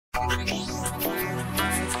Good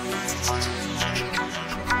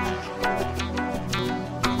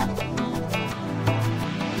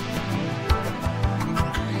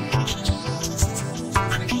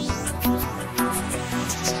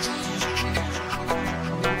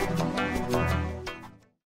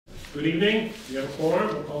evening. We have a quorum.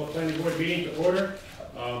 We'll call the planning board meeting to order.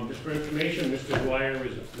 Just for information, Mr. Dwyer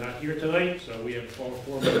is not here tonight, so we have a full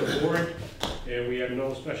quorum of the board, and we have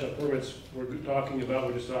no special permits we're talking about.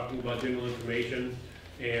 We're just talking about general information,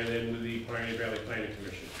 and then with the Pioneer Valley Planning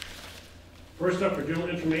Commission. First up for general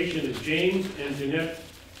information is James and Jeanette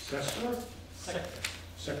Sector.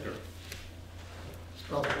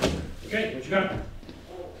 Okay, what you got?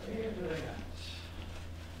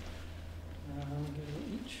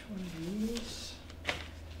 Each one of these.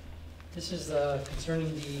 This is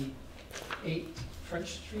concerning the 8 French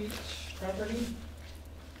Street property.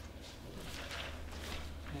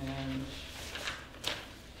 And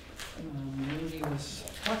Randy was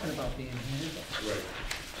talking about being here. Right.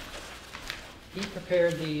 He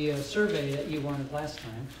prepared the survey that you wanted last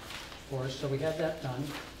time for us, so we have that done.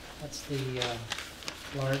 That's the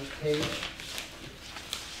large page.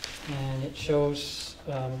 And it shows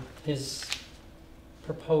his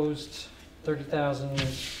proposed 30,000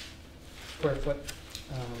 square foot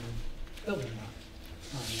building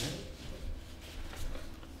lot on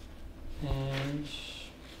there. And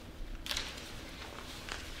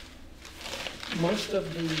most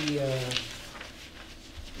of the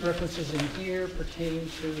references in here pertain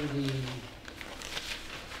to the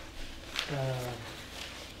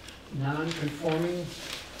non-conforming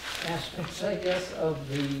aspects, I guess, of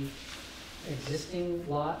the existing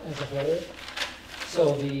lot as a whole.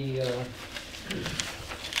 So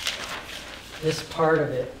this part of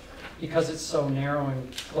it, because it's so narrow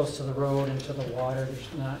and close to the road and to the water, there's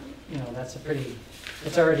not, that's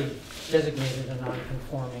it's already designated a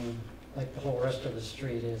non-conforming, like the whole rest of the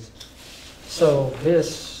street is. So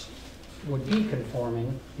this would be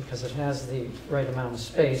conforming because it has the right amount of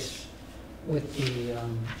space with the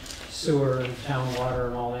sewer and town water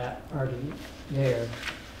and all that already there.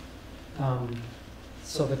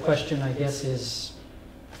 So the question, I guess, is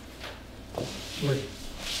we're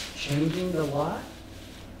changing the lot,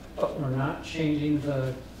 but we're not changing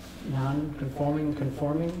the non-conforming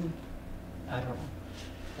conforming? I don't know.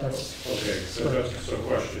 That's okay, so that's some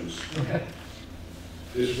questions. Okay.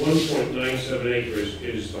 This 1.97 acres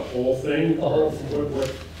is the whole thing? The whole thing.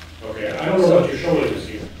 What, okay, I don't know what you're showing us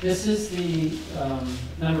here. This is the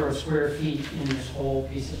number of square feet in this whole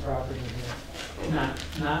piece of property here.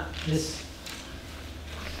 Not this.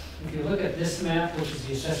 If you look at this map, which is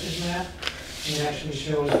the assessor's map, it actually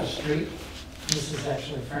shows the street. This is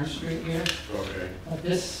actually French Street here. Okay. But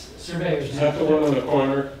this surveyor's Is map. that the one on the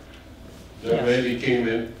corner that Yes. maybe came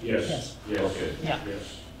in? Yes. Yes. Yes. Okay. Yeah.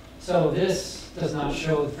 Yes. So this does not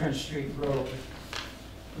show the French Street Road,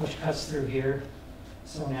 which cuts through here.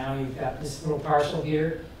 So now you've got this little parcel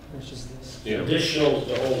here, which is this. Yeah. This shows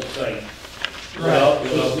the whole site. Right.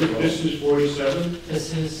 This is 47?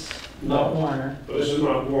 This is Mount Warner. But this is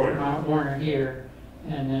not Warner. Mount Warner here,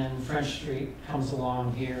 and then French Street comes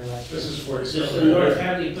along here like This this. is 47. North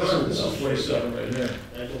Hadley Pond, this is 47 right here.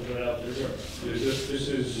 That goes right out to the river. This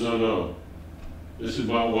is No. This is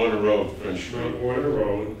Mount Warner Road, French Mount Street. Warner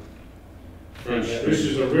Road. French This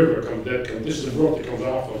Street. is a river, this is the brook that comes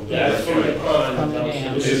off of Yeah, that. from the pond. From the down to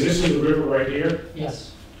dam. the- This is the river right here?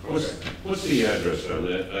 Yes, What's the address on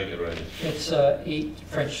that? I can write it. it's 8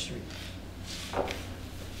 French Street.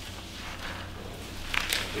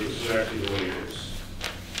 Exactly the way it is.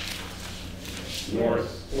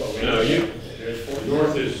 North. No, you,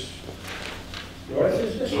 North is, North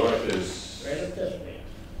is this? north is Right up this way.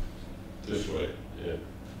 this way, yeah.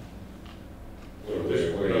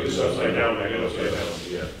 this is upside down, I gotta say that.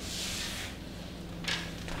 Yeah.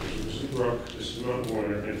 This is the brook, this is Mount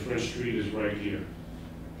Warner, and French Street is right here.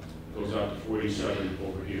 Goes out to 47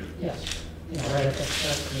 over here. Yes, yeah, right at that.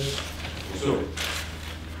 So,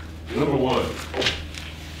 number one,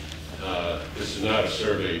 this is not a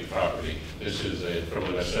surveyed property. This is from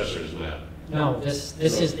an assessor's map. No, this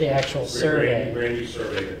is the actual survey. Randy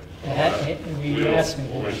surveyed it. You asked me.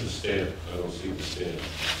 Where's the stamp? I don't see the stamp.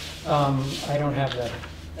 I don't have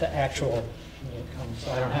the actual,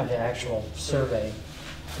 so I don't have the actual survey,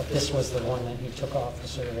 but this was the one that he took off the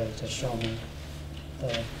survey to show me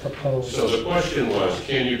the proposed. So the question was,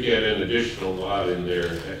 can you get an additional lot in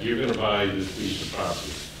there? You're gonna buy this piece of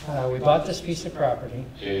property, We bought this piece of property.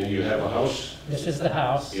 and you have a house? This is the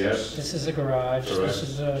house. Yes. This is a garage. Correct. This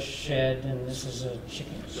is a shed, and this is a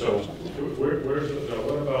chicken. So Where's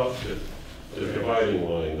what about the dividing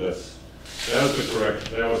line, that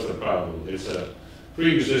was the problem. It's a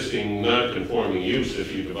pre-existing non-conforming use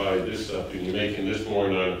if you divide this up and you're making this more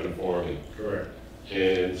non-conforming. Correct.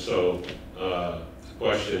 And so, the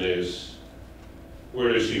question is,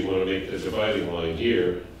 where does he want to make the dividing line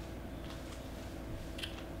here?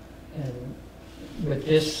 And with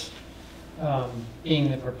this being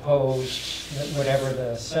the proposed, that whatever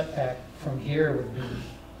the setback from here would be,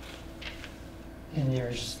 and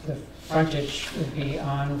there's, the frontage would be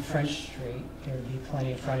on French Street, there would be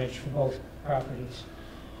plenty of frontage for both properties,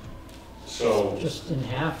 So, just in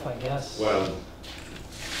half, I guess. well,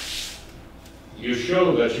 you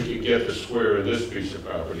show that you could get the square in this piece of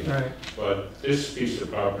property, Right, but this piece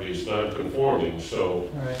of property is non-conforming, so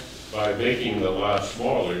right, by making the lot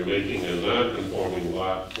smaller, you're making a non-conforming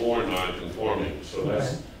lot more non-conforming. So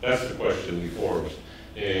that's the question before us.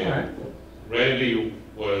 And Randy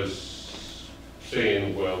was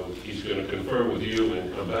saying, well, he's gonna confer with you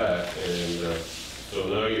and come back, and so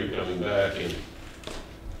now you're coming back, and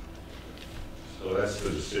so that's the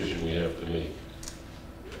decision we have to make.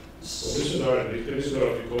 Well, this is not, if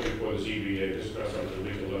you go before the ZBA, this is not something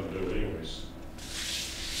we can let them do anyways.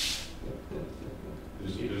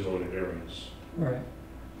 This is only variance, right,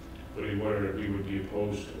 but he wondered if we would be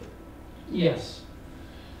opposed to it. yes,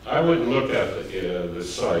 I wouldn't look at the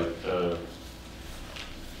site.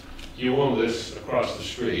 You own this across the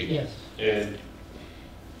street, yes. and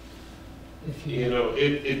If you know,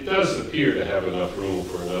 it does appear to have enough room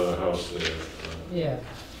for another house there. Yeah,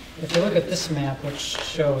 if you look at this map, which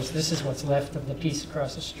shows this is what's left of the piece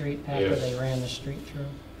across the street after Yes. they ran the street through.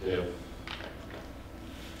 Yeah.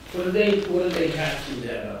 What do they have to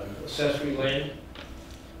that, accessory land?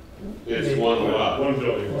 It's one lot. One It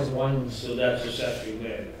building. was one, So that's accessory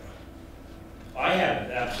land. I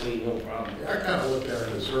have absolutely no problem. I kind of look at it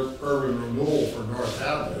as urban renewal for North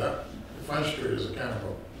Hadley. That Front Street is a kind of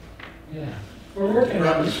yeah. We're working a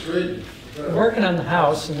on, crappy street. we're working on the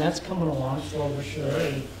house, and that's coming along slowly, sure.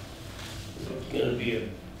 Right. It's gonna be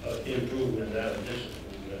an improvement, not a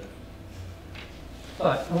disimprovement.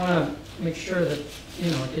 But I want to make sure that,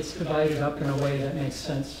 you know, it gets divided up in a way that makes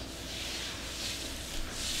sense.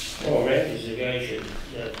 Well, Randy's the guy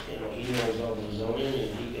that, you know, he knows all the zoning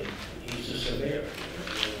and he's a surveyor.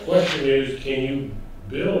 Question is, can you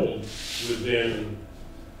build within,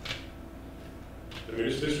 I mean,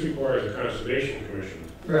 this requires a conservation commission.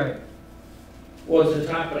 Right, Well, it's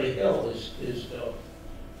the top of the hill is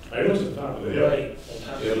I know it's the top of the hill. right on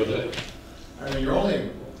top of Yeah, the but hill. I mean, you're only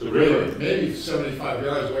The river. maybe 75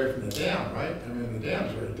 yards away from the dam, right? I mean, the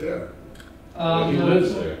dam's right there. He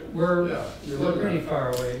lives there. we're, Yeah, you're we're looking pretty at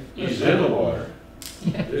far away. He's in the water.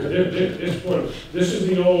 This one, this is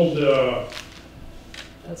the old,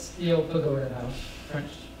 That's the old pagoda house,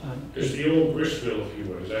 French, it's the old grist mill, if you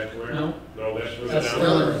would, is that correct? no, No, that's further that's,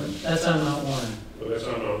 down? that's on Mount Warren, Oh, that's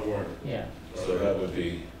on Mount Warren. yeah. So that would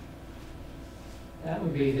be. That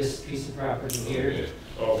would be this piece of property here.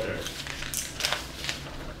 Okay.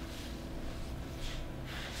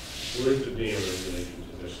 Where's the dam in relation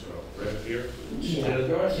to this now? Right here? To the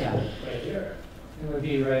north, Yeah. right here. It would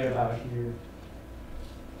be right about here.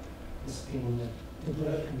 This being the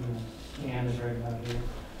brook, and the dam is right about here.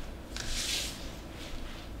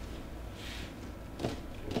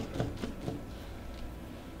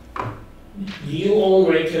 Do you own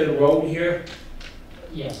right to the road here?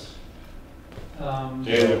 Yes. And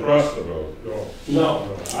across the road. No.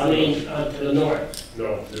 No, I mean, to the north.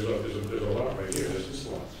 No, there's a lot right here, this is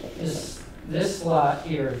lot. This lot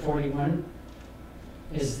here, 41,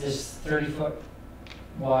 is this 30-foot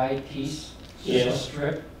wide piece. It's Yeah. a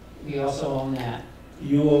strip. We also own that.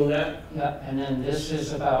 You own that? Yeah, and then this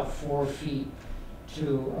is about 4 feet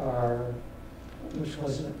to our, which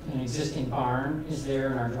was an existing barn is there,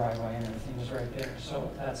 and our driveway and everything is right there. So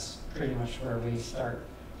that's pretty much where we start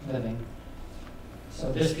living.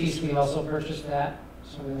 So this piece, we also purchased that,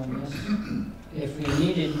 so we own this. If we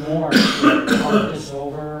needed more, to park this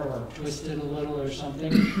over or twist it a little or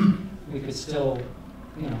something, we could still,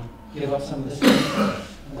 you know, give up some of this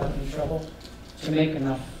without any trouble to make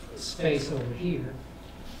enough space over here.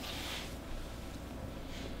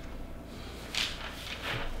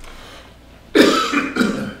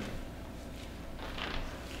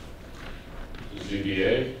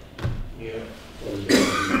 ZBA? Yeah. What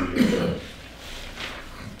is that?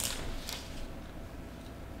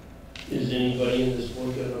 Is anybody in this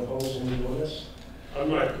board gonna oppose any of this? I'm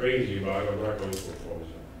not crazy about it, I'm not going to oppose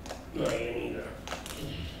it. No, you neither.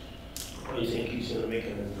 I think he's gonna make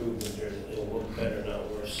an improvement there, that it'll look better, not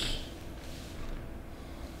worse.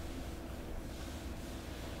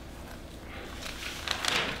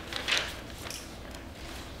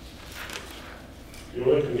 The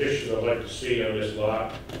only condition I'd like to see on this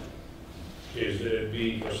lot is that it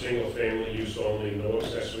be for single-family use only, no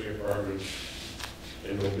accessory apartments,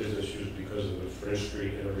 and no business use because of the French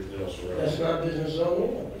Street and everything else around. That's not business zone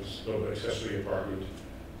anyways. No accessory apartment,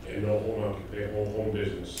 and no home occupation, home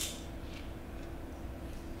business.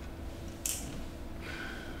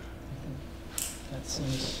 That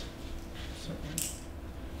seems certainly.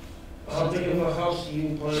 How big of a house do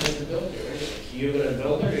you plan to build here anyways? You're gonna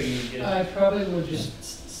build it or you just? I probably would just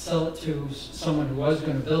sell it to someone who was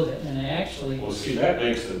gonna build it, and actually, Well, see, that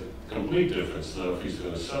makes a complete difference now if he's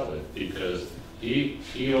gonna sell it, because he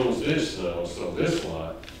owns this now, so this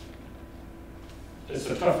lot, it's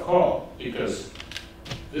a tough call, because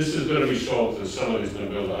this is gonna be sold to somebody's gonna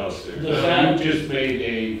build a house there. Does Now, that- you just made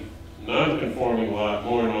a non-conforming lot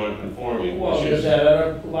more non-conforming, Well, which does is, that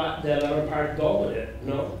other lot, that other part go with it?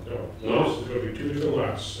 No? No, this is gonna be two different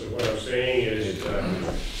lots. So what I'm saying is,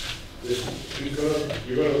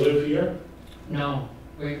 you're gonna live here? no,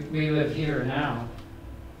 we live here now.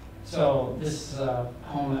 So this is a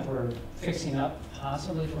home that we're fixing up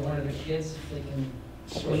possibly for one of the kids, if they can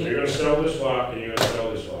So swing you're it. gonna sell this lot, and you're gonna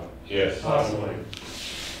sell this lot. yes. Bottom line.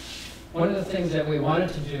 One of the things that we wanted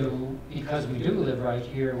to do, because we do live right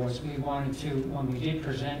here, was we wanted to, when we did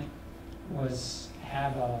present, was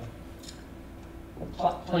have a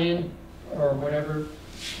plot plan or whatever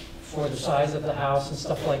for the size of the house and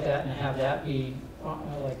stuff like that, and have that be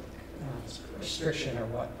like restriction or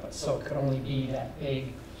what, but so it could only be that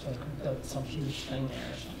big, so it could build some huge thing there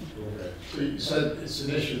or something. Okay. So you said it's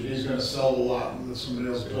an issue, he's gonna sell the lot and then somebody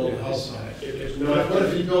else build a house on it. It's What not, what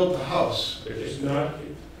if he built the house, it's not,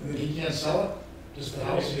 and then he can't sell it? Just the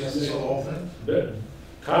house, he has to sell the whole thing? the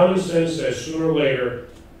common sense says sooner or later,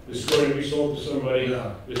 this is going to be sold to somebody,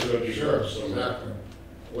 Yeah. this is gonna be Sure, sold to somebody. exactly.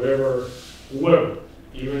 Whatever, whoever,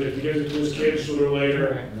 even if he gives it to his kids sooner or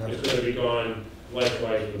later, Yeah. it's gonna be gone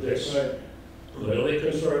likewise with this. The only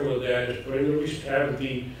concern with that is putting have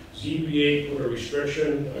the ZBA put a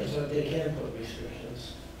restriction. I thought they can put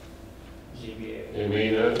restrictions. ZBA. They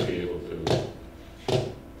may not be able to.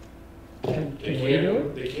 Can They we do it?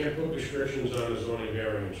 can't, they can't put restrictions on the zoning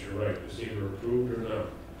variance, you're right, it's either approved or not,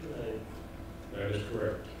 that is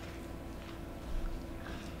correct.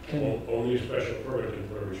 Can, Only a special permit can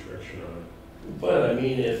put a restriction on it. But I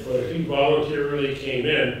mean, if, But if he voluntarily came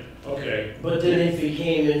in, okay, but then if he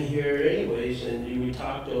came in here anyways and we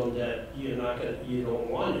talked to him that you're not gonna, you don't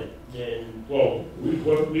want it, then well,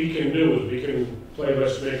 what we can do is we can play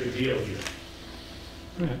let's make a deal here.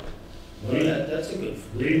 well, that's a good.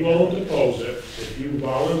 We won't oppose it if you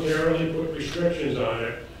voluntarily put restrictions on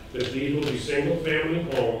it, that these will be single-family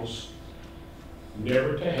homes,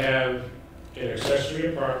 never to have an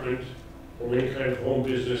accessory apartment or any kind of home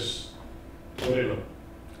business put in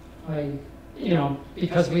them.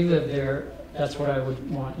 because we live there, that's what I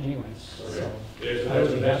would want anyways, so.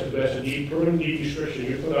 That's a deed, permanent deed restriction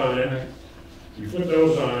you put on it, Right. you put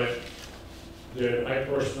those on it, then I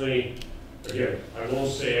personally, again, I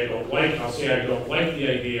won't say I don't like, I'll say I don't like the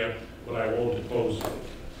idea, but I won't oppose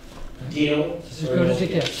it. Deal? It's as good as it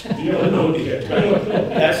gets. Deal or no deal?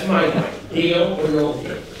 That's my line. Deal or no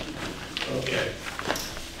deal? Okay.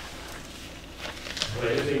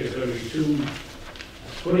 But I think it's gonna be too,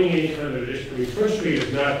 putting any kind of addition, I mean, First Street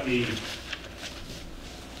is not the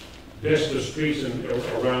best of streets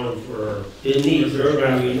around for. It needs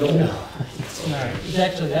urban renewal. No, it's not. It's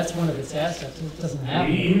actually, that's one of its assets, it doesn't have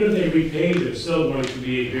it. Even if they repave it, it's still going to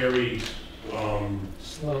be a very,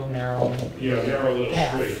 Slow, narrow. narrow little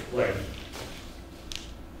Path. street, right?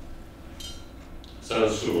 It's on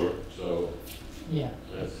sewer, so Yeah,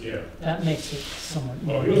 that's, Yeah. that makes it somewhat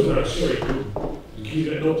Well, more. he was not sure, he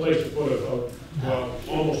had no place to put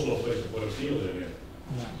almost no place to put a field in there.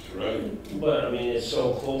 No. that's right. But I mean, it's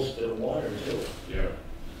so close to the water too. Yeah.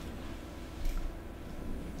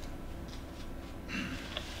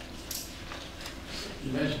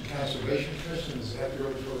 You mentioned conservation commission, is that go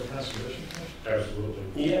before the conservation commission?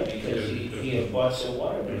 Absolutely. Yeah, because he abuts the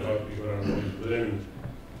water. Because within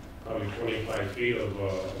probably 25 feet of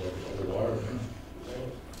the water.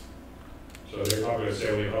 So they're probably gonna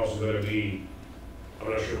say, well, your house is gonna be, I'm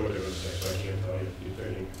not sure what they're gonna say, so I can't tell you,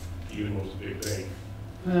 depending, even what's the big thing.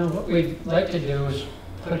 Well, what we'd like to do is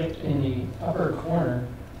put it in the upper corner,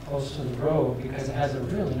 close to the road, because it has a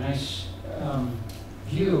really nice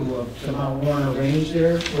view of the Mount Warner Range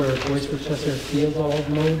there, where Boyce Rochester Field's all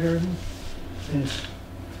mowed there. And it's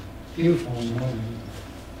beautiful in the morning.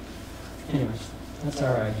 Anyways, that's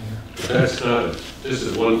our idea. But that's not, this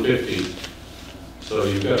is 150, so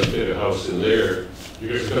you've got to fit a house in there.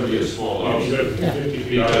 It's going to be a small house. You got 50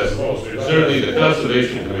 feet out Because of the post, it's- certainly the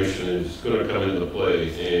Conservation Commission is going to come into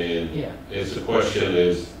play, and Yeah, it's the question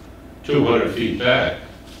is 200 feet back,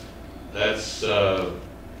 that's We're out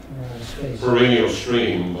of space. perennial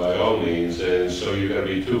stream by all means, and so you gotta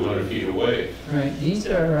be 200 feet away. Right, these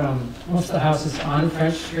are, most of the houses on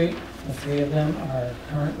French Street, the three of them are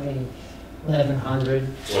currently 1,100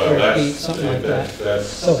 Well, square feet, something like that. that's,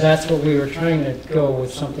 So that's what we were trying to go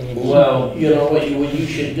with, something in Well, keeping. you know, what you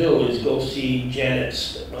should do is go see Janet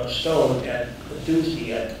Stone at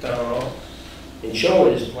Tuesday at the town hall and show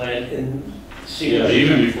her this plan and see. yeah,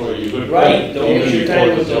 even before you could. Right, don't even waste your before time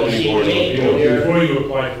the with those zoning board of CPA. appeals. Before you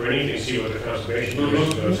apply for anything, see what the conservation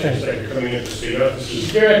commission does. Okay. It's like you're coming in to see us, this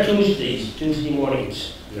is, They're at Tuesday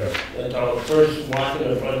mornings. yeah. That's our first walk in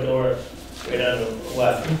the front door, right on the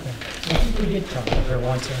left. Okay, so I think we did talk to her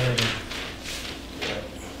once already.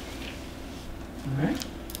 All right,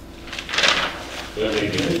 That may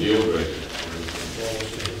be the deal breaker.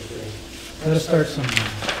 let us start somewhere.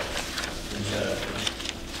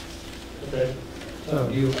 Okay. So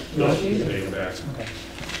do you No, want you these? can take them back. Okay.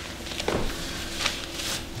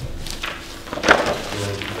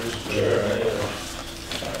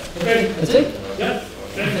 Okay. That's it? Yeah.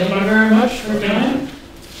 Thank you very much for coming.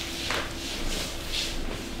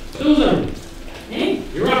 Susan, Hey,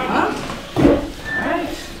 you're up. all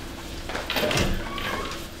right.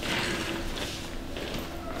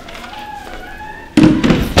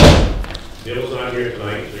 Dale's not here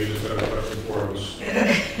tonight, so he's just got a question for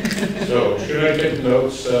us. So, should I take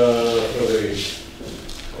notes for the sheet,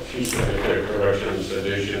 if there are corrections,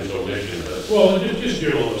 additions, omissions? Well, just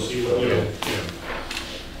general, to see what, you know, yeah.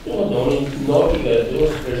 Well, no, you gotta do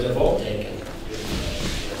it, there's a vote taken.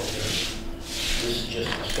 This is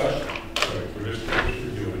just discussion. Right, we're just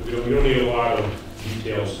reviewing. We don't need a lot of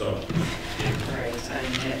detailed stuff. Right, I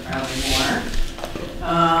need probably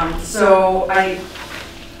more. So I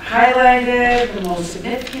highlighted the most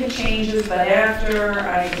significant changes, but after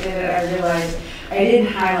I did it, I realized I didn't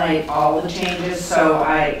highlight all the changes, so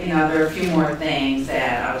there are a few more things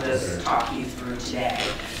that I'll just talk you through today,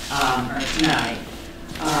 or tonight.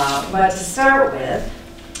 But to start with,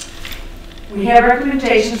 we have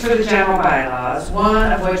recommendations for the general bylaws,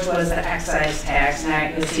 one of which was the excise tax. Now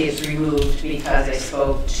you'll see it's removed because I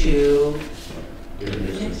spoke to,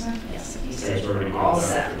 yes, he said That's already all been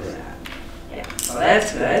set done, with that. Yeah, so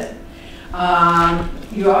that's good.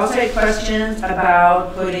 You also had questions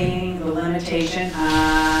about putting the limitation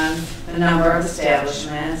on the number of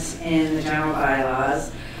establishments in the general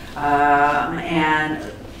bylaws.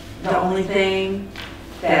 And the only thing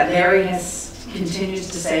that Larry continues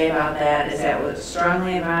to say about that is that was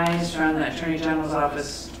strongly advised from the Attorney General's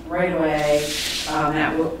office right away.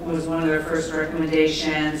 That was one of their first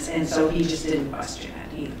recommendations, and so he just didn't question it.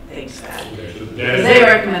 He thinks that. Okay, so Because they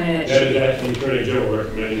recommended it. that is actually the Attorney General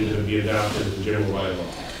recommending to be adopted as a general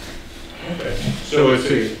bylaw. Okay. So it's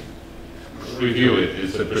a, review it,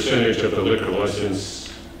 it's a percentage of the liquor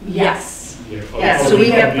license. Yes, Yeah, yes, so we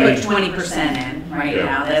have put 20% in right Yeah.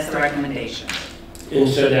 now, that's the recommendation. And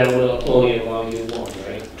so that will only allow you one,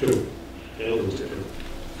 right? Two.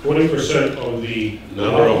 20% of the Number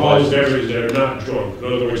of alcoholic licenses. beverages that are not drunk, in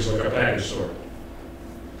other words, like a package store.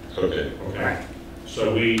 Okay. Okay? Right.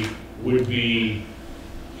 So we would be,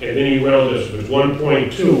 and then you round this, if it's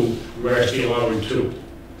 1.2, we're actually allowing 2.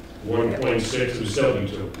 1.6 is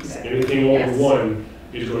 72. Exactly. Anything over Yes. 1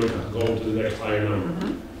 is going to go to the next higher number.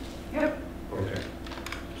 Mhm. Yep. Okay.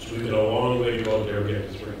 So we've got a long way to go out there and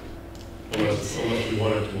get to 3. Unless we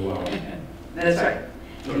wanted to allow it. That's right,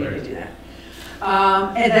 you need Okay. to do that.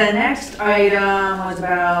 And the next item was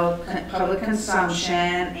about public consumption,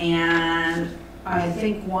 and I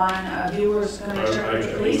think one of you was gonna check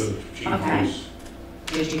with the police. with the chief of Okay. police.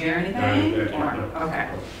 Did you hear No, anything? no, Or- no. Okay,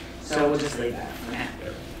 so we'll just leave that for now.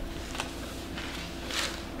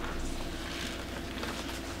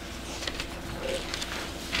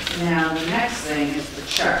 Now, the next thing is the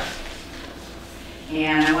chart.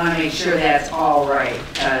 And I want to make sure that's all right,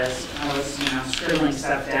 because I was, scribbling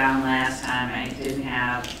stuff down last time, I didn't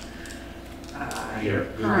have your Yeah.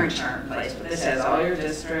 current chart in place, but this has all your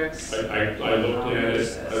districts. I looked at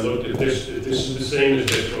it, I looked at this, if this is the same as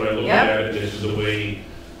this one, I looked Yep. at it, and this is the way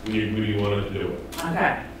we wanted to do it.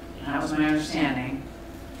 Okay, that was my understanding.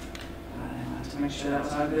 I wanted to make sure that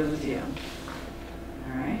was all good with you.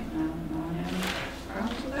 All right, no one have any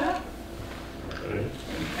problems with that? Okay?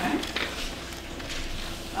 Okay.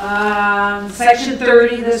 Section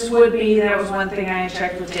 30, this would be, that was one thing I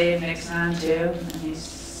checked with Dave Nixon on too.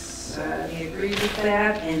 And he agreed with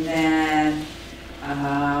that. And then,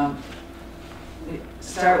 we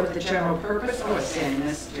start with the general purpose. Oh, it's saying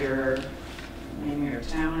this, your name of your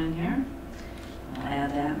town in here. I'll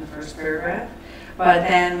add that in the first paragraph. But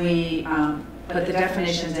then we put the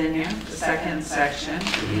definitions in here, the second section.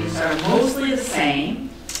 These are mostly the same.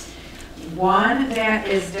 one that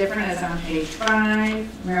is different is on page 5,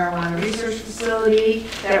 marijuana research facility.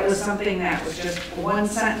 That was something that was just one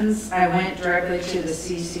sentence. I went directly to the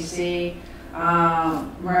CCC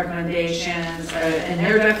recommendations and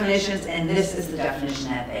their definitions, and this is the definition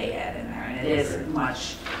that they had in there, and it is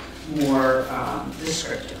much more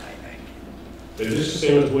descriptive, I think. Is this the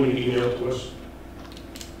same as when you emailed to us?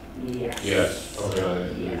 Yes. Yes.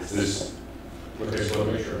 Okay. Yes. This, Okay, so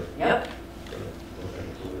I'll make sure. Yep.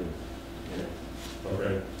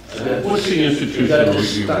 Okay. what's the You institutional got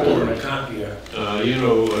this review stuck in board? my copier. You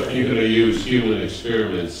know, if you're gonna use human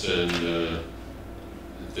experiments and,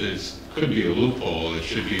 this could be a loophole, it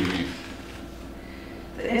should be,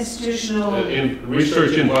 The institutional,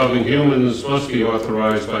 research involving humans must be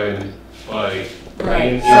authorized by an right,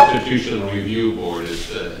 so institutional review board, is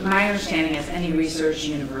the, my understanding is any research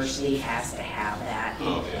university has to have that in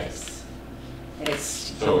Okay. place.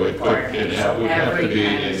 It's So a it could- requirement, it so would have to every be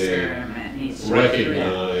kind of in a experiment needs to go through that.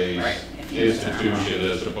 recognized Right, if you use that. institution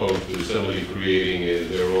as opposed to somebody creating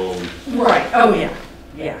their own. Right, oh, yeah,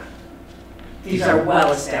 yeah. These are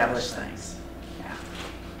well-established things, yeah.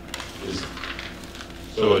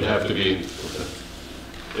 So it'd have to be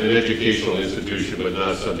an educational institution, but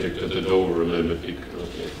not subject to the Dover Amendment, okay.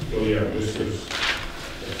 Oh, yeah, this is,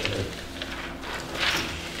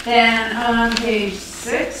 Then on page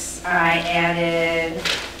 6, I added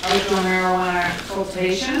outdoor marijuana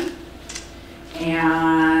cultivation.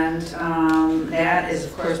 And that is,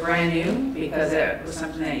 of course, brand new because it was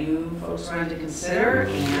something that you folks wanted to consider.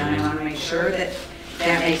 And I want to make sure that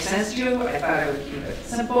that makes sense to you. I thought I would keep it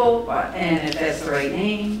simple, but, and if that's the right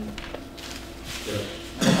name.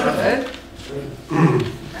 That's all good? Okay.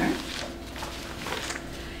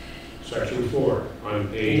 section 4 on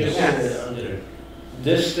page. Just Yes. under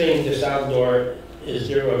this thing, this outdoor, is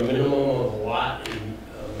there a minimum of a lot and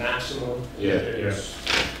a maximum? Yes.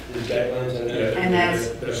 There's guidelines on that? And that's-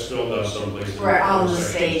 That still does someplace. Right, all the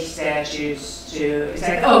state statutes to,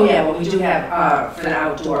 exactly, oh yeah, well, we do have, for the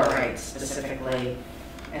outdoor, right, specifically,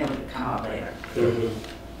 and it would come up later.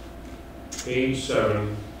 Page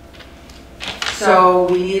 7, So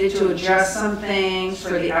we needed to adjust some things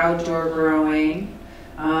for the outdoor growing.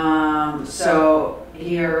 So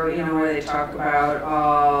here, you know, where they talk about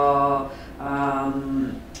all,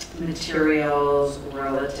 materials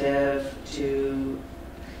relative to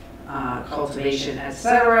cultivation,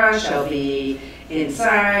 etc., shall be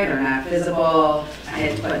inside or not visible. I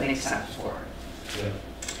had to put an except for.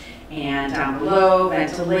 And down below,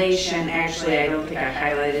 ventilation, actually, I don't think I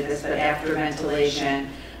highlighted this, but after ventilation,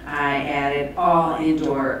 I added all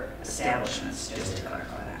indoor establishments, just to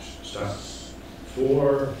clarify that. stop.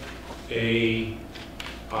 4AI,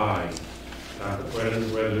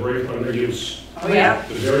 right under use. Oh, yeah?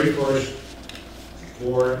 The very first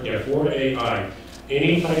 4AI.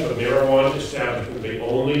 Any type of marijuana establishment may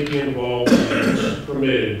only be involved in use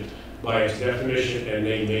permitted by its definition, and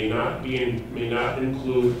they may not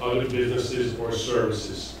include other businesses or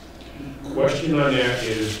services. Question on that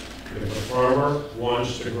is, if a farmer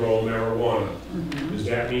wants to grow marijuana, does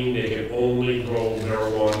that mean they can only grow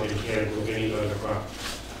marijuana and can't grow any other crop?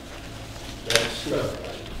 That's not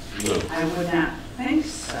right. No. I would not think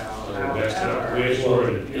so, That's not the however. way it's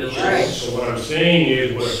worded. Right. So what I'm saying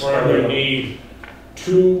is, would a farmer need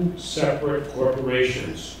 2 separate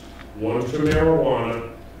corporations, one for marijuana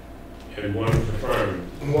and one for farming?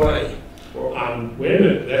 Why? Well, wait a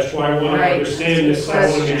minute, that's why I want to Right, understand this, I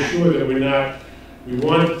want to make question. sure that we're not, we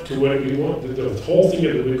want, the whole thing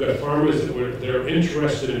is that we've got farmers they're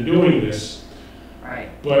interested in doing this, Right,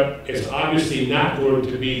 but it's obviously not going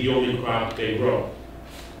to be the only crop they grow.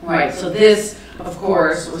 right, so this, of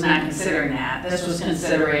course, was not considering that. This was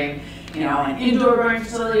considering, you know, an indoor growing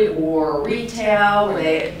facility or retail where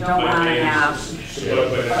they don't want to have.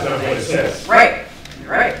 But that's not what it says. Right,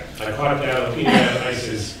 you're right. I caught that, looking at it, I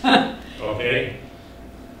says, okay,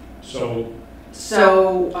 so,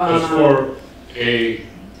 So, That's for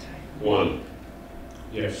A1,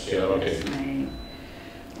 yes. yeah, okay.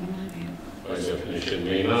 By definition,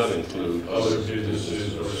 may not include Other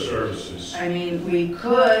businesses or services. I mean, we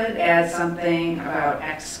could add something about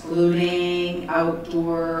excluding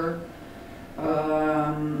outdoor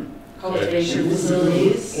cultivation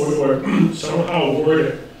facilities. Or somehow word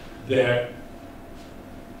it that,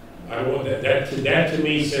 I want that to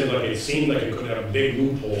me seemed like it could have a big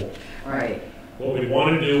loophole. Right, What we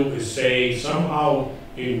want to do is say somehow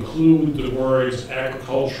include the words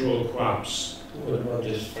agricultural crops. What about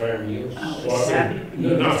just farm use? Oh, Well, except-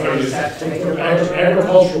 no, not for except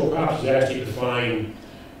agricultural crops is actually defined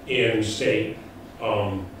in state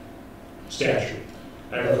statute.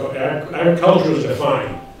 Agriculture is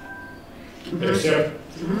defined, except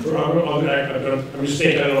I'm just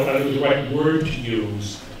saying, I don't know the right word to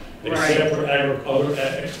use, except for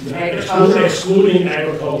excluding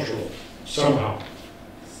agricultural, somehow.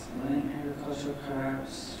 Excluding agricultural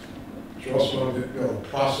crops. You also want to be able to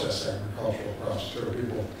process agricultural crops, too.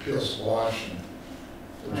 People peel squash and.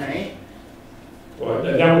 Right, Well,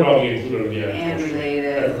 that would all be included in the and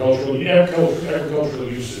agricultural. related. Agricultural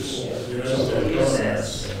uses.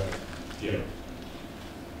 Uses. Yeah.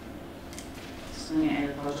 Excluding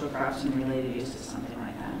agricultural crops and related uses, something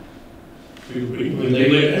like that.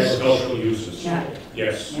 Related agricultural uses. Yeah.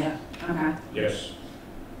 Yes, Yeah, okay. yes.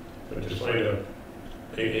 But just find an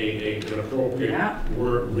appropriate Yeah.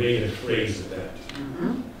 word, way to phrase that.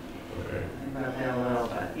 Mm-hmm. Okay. Think about that a little,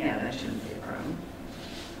 but yeah, that shouldn't be a problem.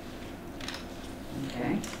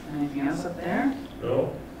 Okay, anything else up there?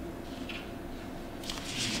 No?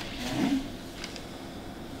 Okay.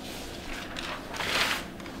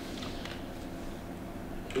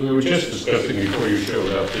 We were just discussing before you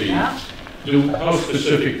showed up, Yeah, how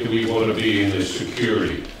specific do we want to be in the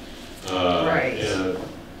security? Right.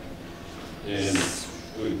 And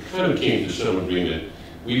we kind of came to some agreement.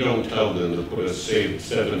 We don't tell them to put a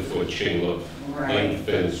 7-foot chain link right.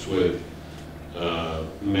 fence with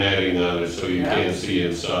matting on it so you Yeah. can't see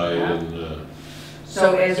inside. Yeah. And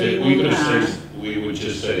So as we move on, we would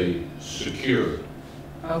just say secure.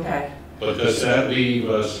 okay. But does that leave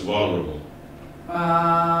us vulnerable?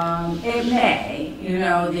 It may, you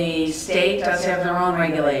know, the state does have their own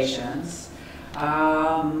regulations.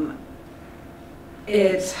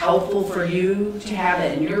 It's helpful for you to have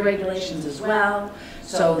it in your regulations as well,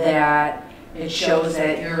 so that it shows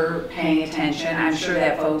that you're paying attention. I'm sure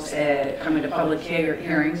that folks coming to public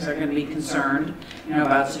hearings are gonna be concerned, you know,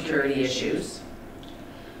 about security issues.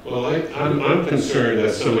 Well, I'm concerned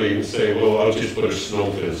that somebody would say, well, I'll just put a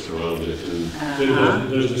snow fence around it. And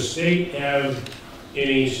Does the state have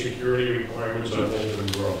any security requirements on open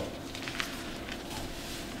grow?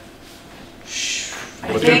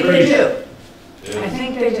 I think they do. I Yeah,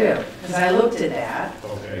 think they do, because I looked at that.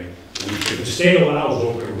 Okay. we The should, state allows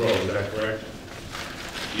open grow, is that correct?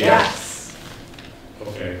 Yes.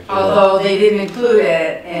 Okay. Although they didn't include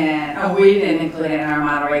it in, we didn't include it in our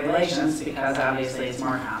model regulations because obviously it's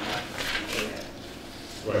more complicated.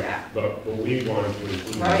 Right, but we wanted to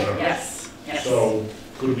include it. Right, yes, yes. So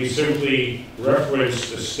could we simply reference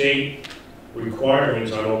the state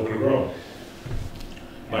requirements on open grow?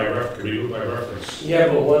 Could we do it by reference? Yeah,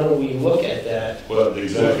 but why don't we look at that? well,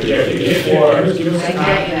 exactly. Yeah, give us I a can get you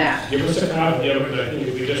copy. that. Give us a copy of it, and I think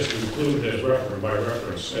if we just include it as reference, by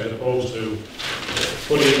reference, as opposed to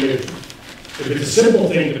putting it in, if it's a simple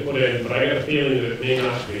thing to put in, but I got a feeling that it may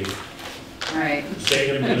not be. Right.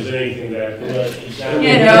 Saying that there's anything that.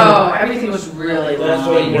 Yeah, no, everything was really That's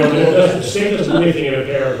long. what you The state doesn't do anything in a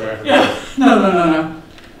paragraph. Yeah, no.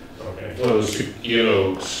 Okay. Well,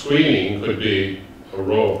 screening could be a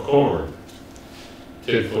row of corn,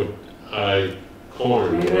 10-foot high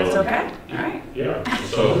corn. Maybe that's okay, all right. Yeah,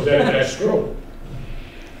 So, that's true.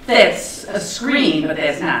 That's a screen, but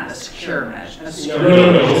that's not a secure measure. a secure-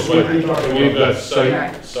 No, it's what we're talking we've about.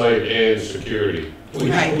 got site and security.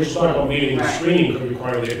 Right. We're talking about meeting the Right. screening could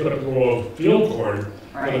require they put up a row of field corn.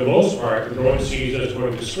 For the Right, most part, the growing season is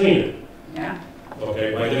going to screen it. yeah,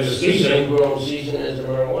 Okay, by the end of the It's the season, same growing season as the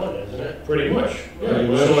marijuana, isn't it? pretty much. Pretty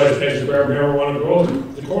much. So as the marijuana grows,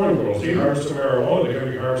 the corn grows. They harvest the marijuana, they're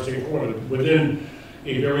gonna be harvesting corn within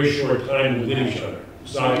a very short time within each other.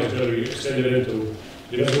 It's not like it's gonna be extended into,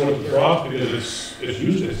 it doesn't want to drop because it's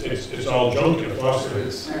used, it's all junk in the process.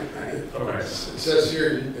 It's, Okay. it says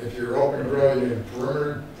here, if you're open grow, you need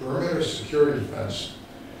perimeter security fence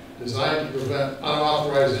designed to prevent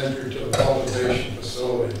unauthorized entry to the cultivation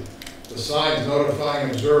facility. The signs notifying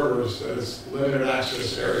observers that it's limited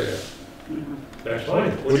access area. That's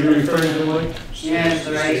fine. What are you referring to, Mike? Yeah, it's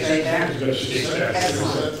right there. It's gonna state that.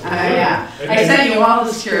 Excellent. Yeah, I sent you all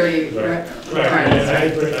the security Right. requirements. Right, I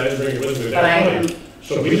didn't bring it with me, But I that's can fine.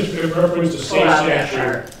 So we just reference the pull state out that statute,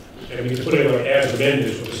 part. and we just put it like as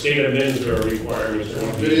amended, so the state amends their requirements.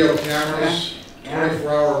 Video cameras, Yeah.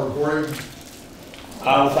 24-hour recording,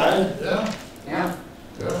 Fine. yeah, Yeah, yeah.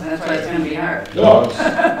 that's why it's gonna be hard. Dogs.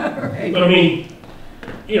 Right. I mean,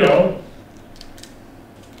 you know,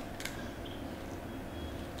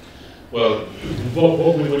 Well,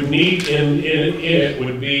 what we would need in it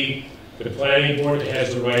would be the planning board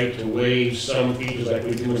has the right to waive some features like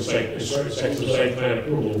we do in certain sections of site plan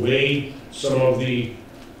approval, waive some of the,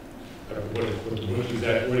 what is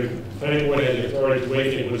that, the planning board has the authority to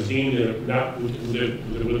waive it was deemed not with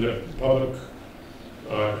the public.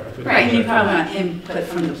 Right, you probably want input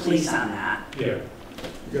from the police on that. Yeah,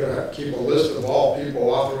 You gotta keep a list of all people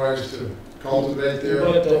authorized to cultivate there.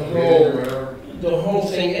 But the weed whole- or whatever. The whole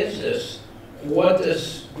thing is this, what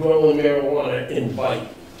does growing marijuana invite?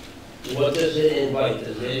 What does it invite?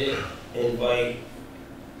 Does it invite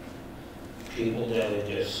people that are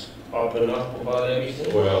just up and up about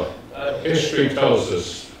everything? Well, history tells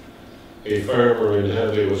us a farmer in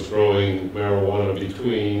Hadley was growing marijuana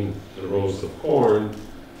between the rows of corn,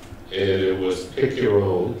 and it was pick your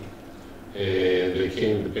own. And they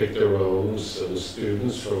came to pick their own, some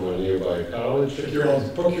students from a nearby college. Pick your own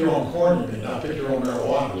corn, you mean, not pick your own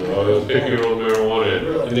marijuana. Well, pick your own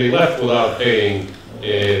marijuana, and they left without paying,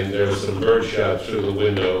 and there was some bird shot through the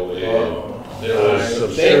window, and there was some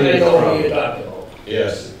They serious know what problem. you're talking about.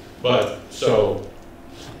 Yes, but, so,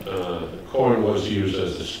 corn was used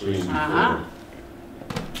as a screen Uh-huh. before.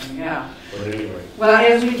 Yeah. But anyway, Well,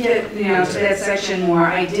 as we get, to that section more,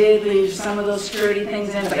 I did leave some of those security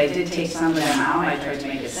things in, but I did take some of them out. I tried to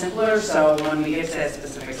make it simpler, so when we get to that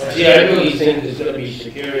specific section. See, I really think there's gonna be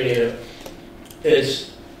security here. It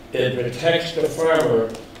protects the farmer,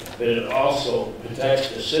 but it also protects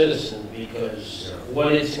the citizen, because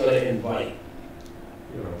what it's gonna invite.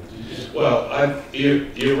 you know, Well,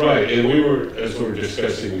 you're right, and we were, as we were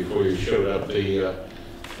discussing before you showed up,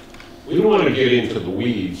 we don't want to get into the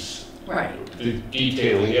weeds, Right.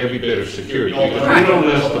 detailing every bit of security, No, because right. we don't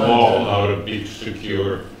ask them all how to be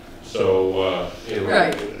secure, so, you know,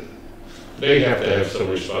 Right. they have to have some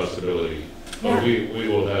responsibility. Yeah. But we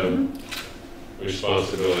will have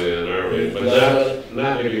responsibility on our end, but Nine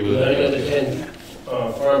not maybe with. out of 10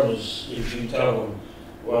 farmers, if you tell them,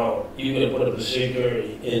 well, you're gonna put up a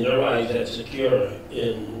security, in their eyes that's secure,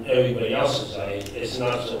 in everybody else's eyes, it's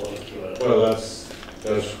not so secure. Well, that's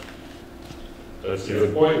a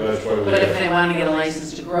good point, that's why we But if have. they want to get a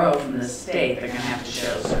license to grow from the state, they're gonna have to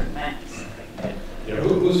show certain things.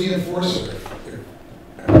 Who's the enforcer?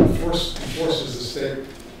 Who enforces the state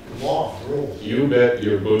law, rules? You bet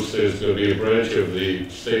your boots there's gonna be a branch of the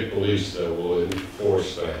state police that will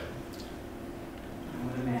enforce that.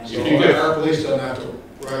 I would So If you get- our police don't have to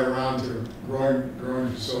ride around to growing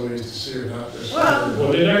facilities to see if not there's. Well,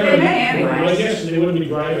 well, they're not They gonna, may well, I anyways. guess they wouldn't be We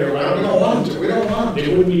driving around. don't want them to, we don't want them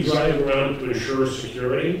They to. wouldn't be driving around to ensure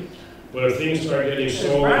security, but if things start getting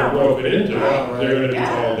stolen or problem. broken into, Right. they're gonna be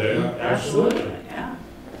Yeah. called in, Yeah. absolutely, Yeah,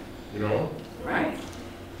 you know? right.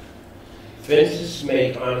 Fences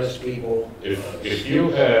make honest people. If you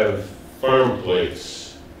have farm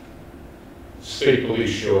plates, state police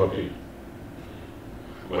show up at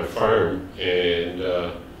my farm and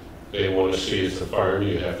they want to see it's a farm,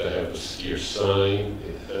 you have to have your sign.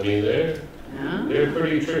 I mean, Yeah. they're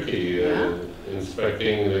pretty tricky Yeah.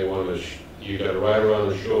 inspecting, they want to, you got to ride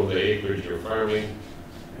around and show them the acreage you're farming.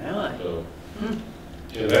 Really? So, Hmm.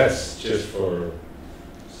 and that's just for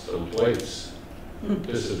some plates. Hmm.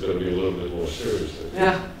 This is going to be a little bit more serious.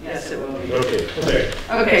 Yeah, yes, it will be. Okay.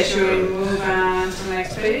 Okay, should we move on to the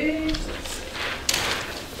next page?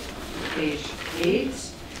 Page 8.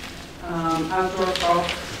 Outdoor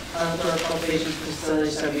cultivation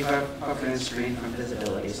facilities shall be buffered and screened from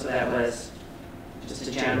visibility. So that was just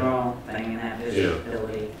a general thing in that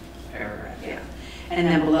visibility paragraph, yeah. And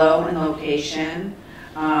then below in location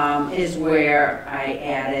is where I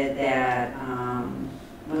added that,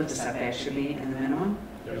 what the setback should be in the minimum.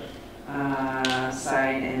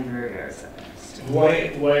 Side and rear yard setbacks.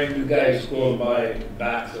 Why are you guys going by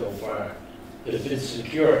back so far? If it's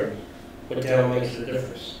secured, what the hell makes the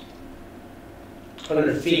difference?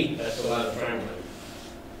 100 feet, that's a lot of farmland.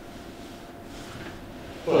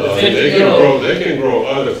 Well, If they you can know- grow,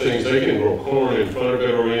 other things, they can grow corn in front of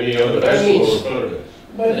it or any other But that means- vegetable in front of it.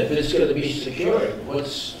 But if it's gonna be secured,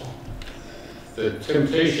 what's, The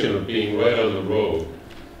temptation of being right on the road,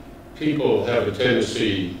 people have a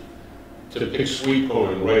tendency to pick sweet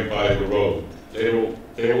corn right by the road. They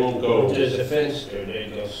won't go, there's a fence there, they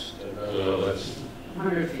go, that's,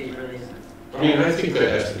 100 feet really isn't. I mean, I think there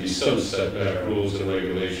has to be some setback rules and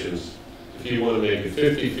regulations. If you want to make it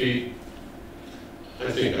 50 feet,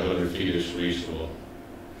 I think 100 feet is reasonable.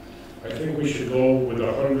 I think we should go with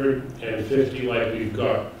 150 like we've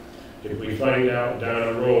got. If we find out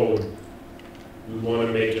down the road, we want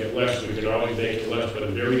to make it less, we can always make it less, but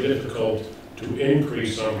it's very difficult to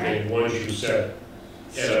increase something once you set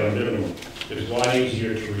it at a minimum. It's a lot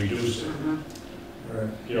easier to reduce it. Right.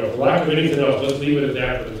 You know, for lack of anything else, let's leave it at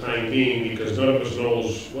that for the time being, because none of us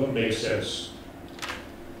knows what makes sense.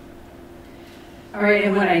 All right,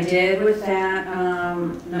 and what I did with that,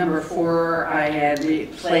 number 4, I had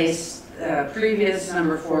replaced previous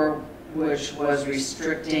number 4, which was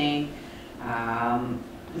restricting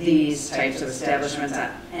these types of establishments on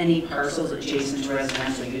any parcels adjacent to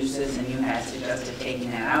residential uses, and you had suggested taking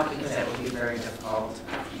that out because that would be very difficult,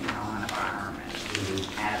 you know, on a farm.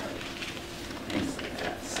 Hadley, things like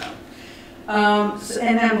that, so.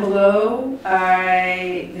 And then below,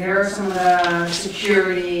 there are some of the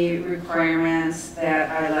security requirements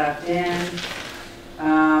that I left in.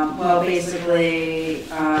 Well, basically,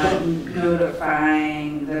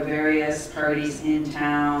 notifying the various parties in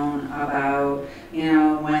town about,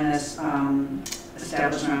 when this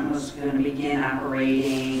establishment was going to begin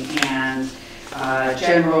operating, and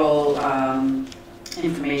general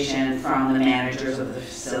information from the managers of the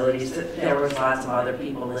facilities. There was lots of other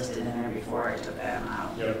people listed in there before I took them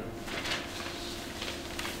out. Yep.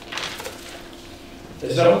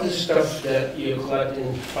 Is all this stuff that you're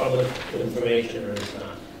collecting public information or is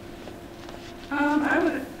not? I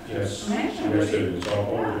would Yes. imagine. Yes, it is, all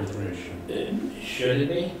public information. Should it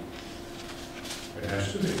be? It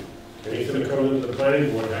has to be. Anything that comes into the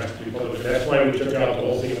planning board has to be public. That's why we took out the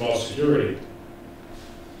whole thing about security.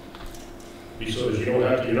 Because you don't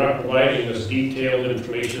have, you're not providing us detailed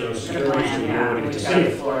information on security, so you know what it's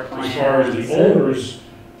safe. As far as the owners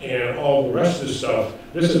and all the rest of the stuff,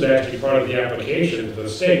 this is actually part of the application to the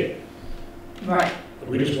state. Right.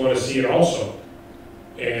 We just want to see it also.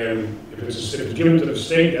 And if it's given to the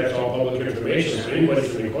state, that's all public information, so anybody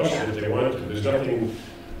can request it if they want to. There's nothing,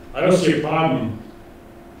 I don't see a problem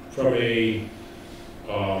from a,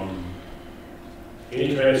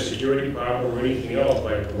 any kind of security problem or anything else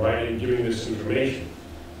by giving this information.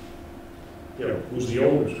 Who's the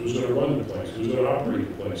owners, who's gonna run the place, who's gonna operate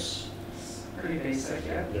the place. Pretty basic,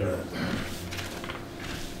 yeah. Yeah.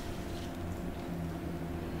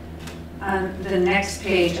 On the next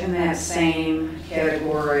page in that same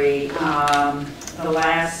category, the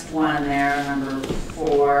last one there, number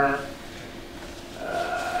 4,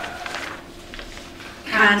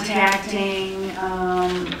 contacting,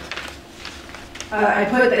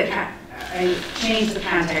 I changed the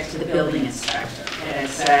contact to the building inspector. And it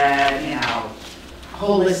said, a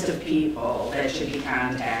whole list of people that should be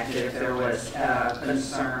contacted if there was a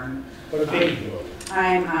concern. What page you on?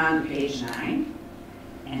 I'm on page 9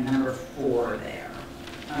 and number 4 there,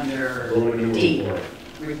 under Roman D, numeral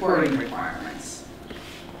 4. reporting requirements.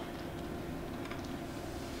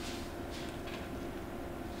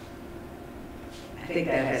 I think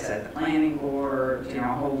that has said the planning board, a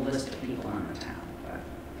whole list of people in the town, but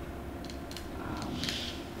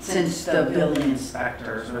since the building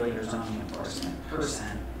inspector is really your zoning enforcement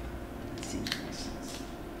person, it seems to make sense.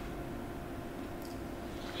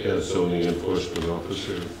 Yeah, zoning enforcement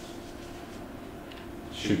officer.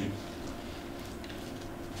 Should,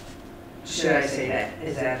 Should I say that,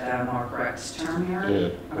 is that the more correct term here?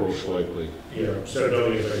 yeah, most likely. Yeah, instead of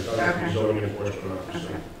building, it's like Okay. zoning enforcement officer.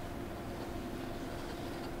 Okay.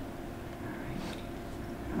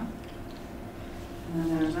 All right. And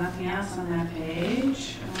then there's nothing else on that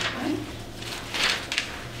page, okay.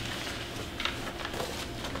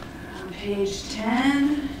 On page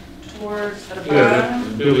 10, towards the Yeah,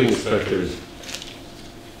 bottom. the building inspectors,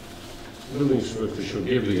 building inspector should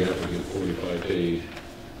give the applicant 45 days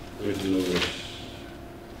written notice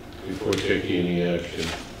before taking any action.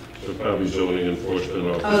 So probably zoning enforcement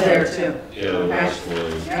officer. Oh, there too. Yeah, the Okay. last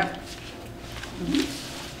one. Yep. Mhm.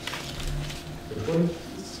 Which one?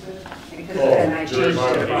 Because, Oh, and I jury changed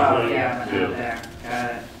part it of above, page yeah, but nine. not there,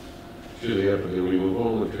 got it. Should the applicant remove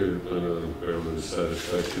all material dependent on the requirement of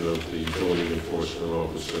satisfaction of the zoning enforcement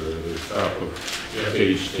officer at the top of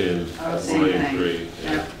page 10, Oh, same line thing. 3.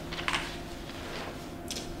 yeah. Yep.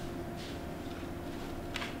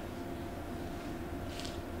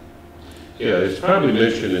 Yeah, it's probably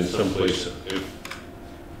mentioned in some place,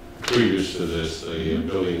 previous to this, a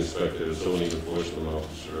building inspector, a zoning enforcement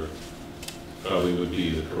officer, probably would be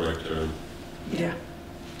the correct term. Yeah.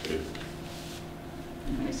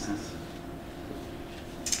 Makes sense.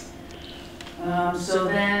 So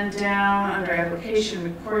then down under application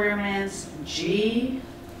requirements, G,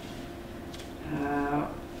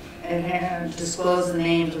 it had disclosed the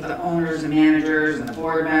names of the owners and managers and the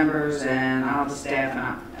board members and all the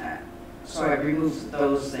staff, and so I removed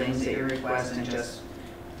those things at your request and just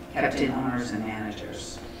kept in owners and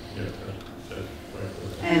managers. Yeah, that's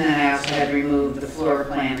right. And then I also had removed the floor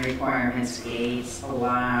plan requirements, gates,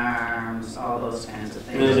 alarms, all those kinds of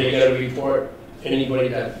And then they things. gotta report anybody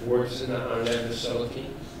that works on that facility?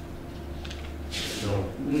 No,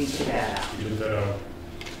 We took that out. we did that out.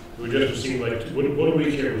 We just seemed like, what do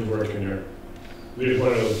we care who's working there? We did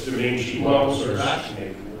one of the main chief officers.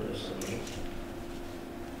 maybe, or something.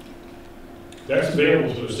 That's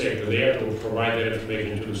available to the state, because they have to provide that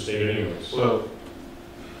information to the state anyways. Well,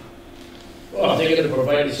 Well, they're gonna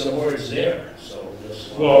provide it somewhere it's there, so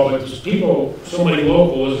just. Well, but there's people, somebody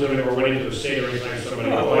local isn't gonna go running to the state every time somebody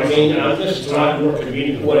No, applies. I mean, I'm just It's a lot more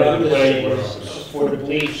convenient than What the I'm just planning saying board is, office. for the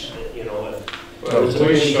police, you know. Well, it's a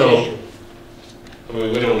police big don't, issue. I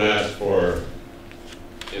mean, we don't ask for,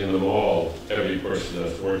 in the mall, every person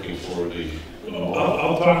that's working for the mall.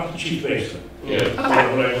 I'll talk to Chief Mason. Yeah,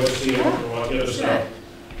 When I go see him, and all the other stuff,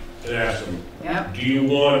 and ask him, Yep. do you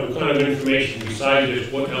want, what kind of information besides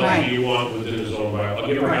this, what else Right. do you want within the zone bylaw? I'll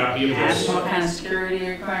give him a copy of Ask this. them what kind of security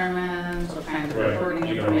requirements, what kind of Right. reporting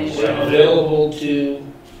You know, information. well, Available to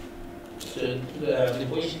the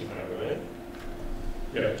police department, right?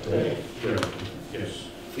 Yeah, yeah, yes.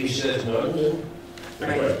 If he says none, then,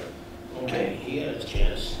 That's right. okay, he has a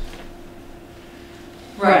chance.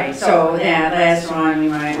 Right, so, yeah, last one, you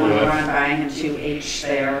might want to Yeah. run by him 2H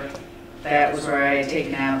there. That was where I had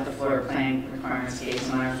taken out the floor plan requirements, case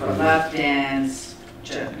line for left ends,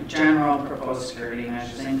 general proposed security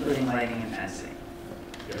measures, including lighting and fencing.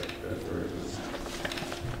 Yeah, that's very good.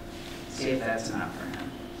 See if that's enough for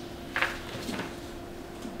him.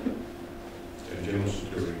 And general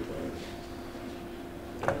security plan.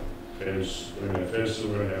 Yeah. Fence, we're gonna have fences,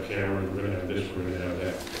 we're gonna have cameras, we're gonna have this, we're gonna have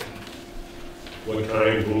that. What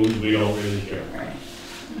kind, who's, we don't really care. Right.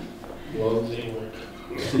 Well, they work.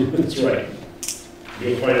 That's right.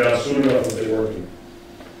 You'll find out soon enough if they're working.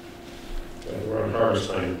 We're on harvest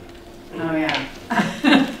time. Oh, yeah.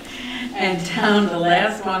 And down the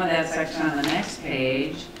last one of that section on the next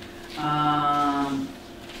page,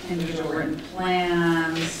 individual written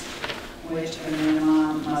plans, which at a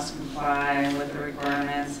minimum must comply with the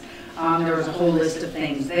requirements. There was a whole list of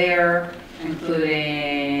things there,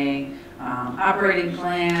 including operating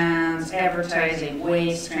plans, advertising,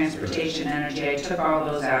 waste, transportation, energy. I took all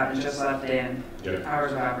those out and just left in Yeah.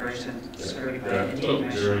 hours of operation, security plan, Yeah, and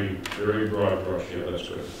decommission. very, very broad brush, yeah, that's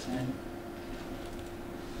good.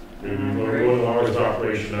 And We're going to hours of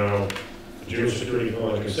operation now, general security,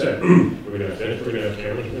 like I said, we're gonna have fence, we're gonna have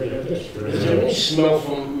cameras, we're gonna have this, we're Is gonna there have. any smell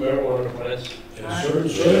from marijuana plants?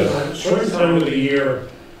 And certain time of the year,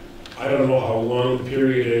 I don't know how long the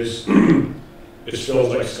period is, it smells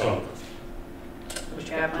like skunk. Which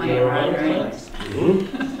got plenty around here anyways.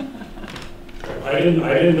 I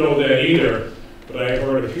didn't know that either, but I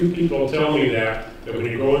heard a few people tell me that when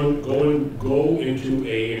you go into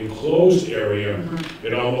a enclosed area,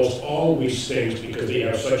 it almost always stinks because they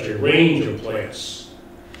have such a range of plants.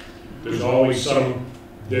 There's always some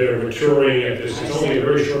that are maturing at this, it's only a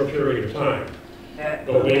very short period of time.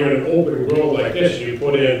 But when you're in an open grow like this, and you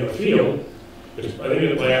put in a field, I think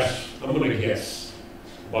it lasts, I'm gonna guess,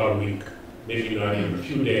 about a week, maybe not even a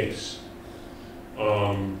few days.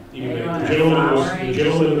 Even the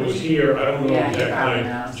gentleman that was here, I don't know Yeah, the he exact probably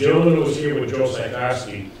time, knows. gentleman that was here with Joe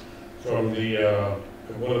Psychowski from the,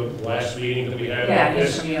 one of the last meetings that we had Yeah, on he's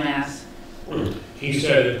this, from UMass. he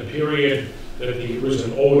said that the period that there was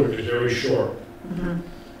an odor is very short.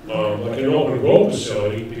 Like an open grow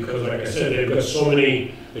facility, because like I said, they've got so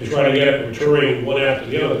many, they try to get it maturing one after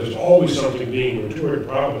the other, there's always something being matured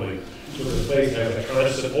properly, so the place has a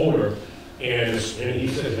constant odor, and he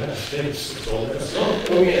said, that stinks, it's all that stuff.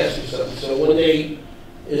 Let me ask you something, so when they,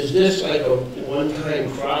 is this like a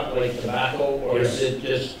one-time crop like tobacco, or is Yes. it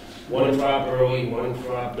just one crop early, one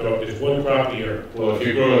crop? No, it's one crop a year. well, if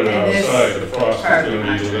you grow it And this outside, the frost is part-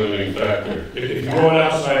 gonna be the limiting factor. If you grow it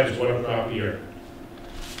outside, it's one crop a year.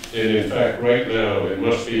 And in fact, right now, it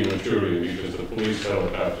must be maturing because the police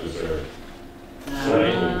helicopters are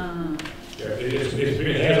Ah. Yeah,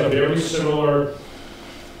 it has a very similar,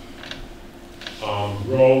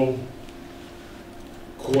 grow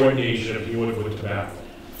coordination, if you would, with tobacco.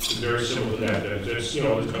 It's very similar to that, it's, you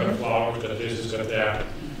know, it's got a flower, it's got this, it's got that,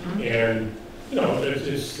 and, you know,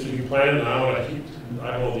 it's, if you plan it out, I don't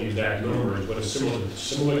know the exact numbers, but it's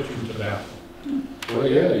similar to tobacco. Well,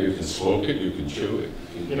 yeah, you can smoke it, you can chew it.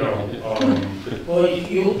 You know, Well,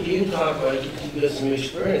 you talk like you got some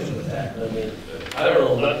experience with that, I mean, I don't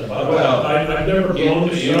know nothing about it. Well, I've never blown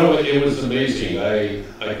this You know, up. it was amazing. I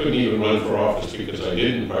couldn't even run for office because I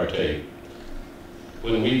didn't partake.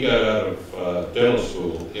 When we got out of dental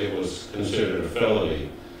school, it was considered a felony,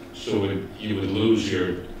 so you would lose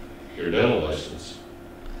your dental license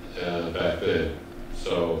back then.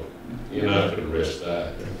 So you're not going to risk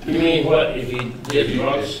that. You mean what, if you did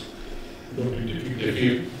drugs? If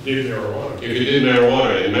you Did marijuana. If you did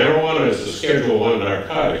marijuana, and marijuana is a Schedule 1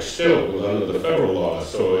 narcotic still under the federal law,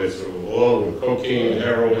 so it's along with cocaine,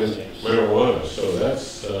 heroin, marijuana, so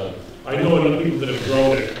that's, I know enough people that have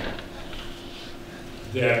grown it,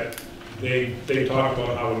 that they talk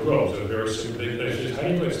about how it grows, and very simple, they say, how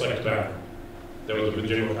do you it's like tobacco? That was the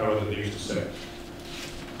general comment that they used to say.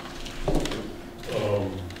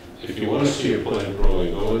 if you want to see a plant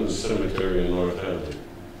growing, go in the cemetery in North Hadley.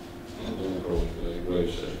 Growing,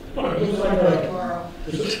 gravesite. Oh, it looks like a- Tomorrow.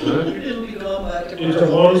 Huh? It'll be gone by it's a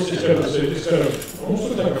long, it's got a,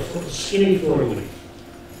 almost look like a skinny fern leaf.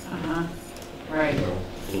 Uh-huh, right.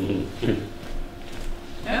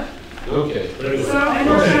 Yep. Okay. But anyway, So, any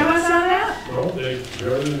more comments on that? well, they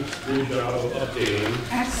very good job of updating.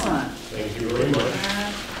 Excellent. Thank you very much.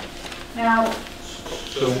 Now,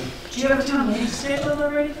 So do you have a town meeting scheduled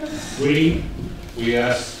already for this? we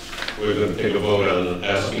asked, we're gonna take a vote on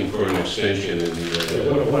asking for an extension in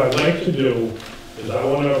the, What I'd like to do is I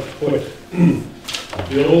want to put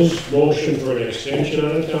Bill's motion for an extension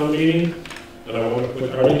on a town meeting, and I want to put,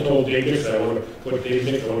 I already told Dave Nick, I want to put Dave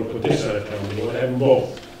Nick, I want to put this on a town meeting, I want to have them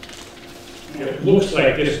both. It looks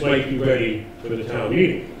like this might be ready for the town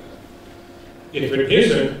meeting. If it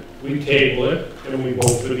isn't, we table it and we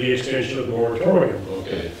vote for the extension of the moratorium.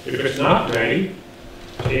 okay. If it's not ready,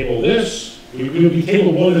 table this, we will be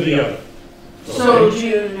table one or the other. So, Okay? do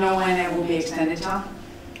you know when it will be extended till?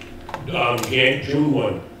 June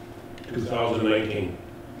 1, 2019.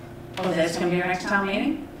 Oh, that's gonna be your next town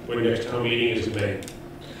meeting? When the next town meeting is in May.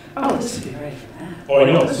 Oh, this would be ready for that. Oh, I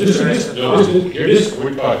know,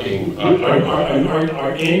 We're talking,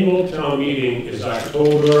 our annual town meeting is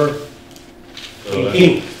October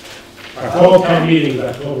 18th. Our fall town meeting is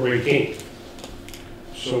October 18th.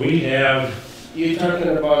 So we have, You're talking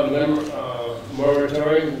about a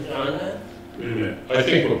moratorium on that? wait a minute, I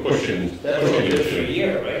think we're pushing That's only good for a it.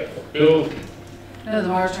 year, right? Bill, No, the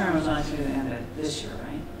moratorium was only through the end of this year,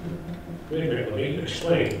 right? wait a minute, let me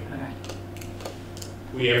explain. Okay.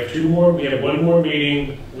 We have one more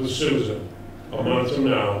meeting with Susan, a month from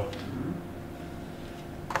now.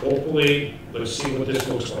 Hopefully, let's see what this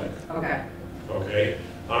looks like, Okay. okay?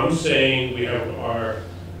 I'm saying we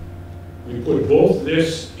put both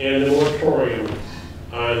this and the moratorium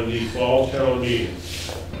on the fall town meeting.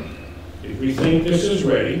 If we think this is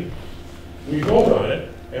ready, we vote on it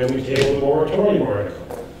and we table the moratorium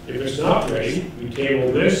article. If it's not ready, we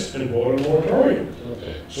table this and vote on the moratorium.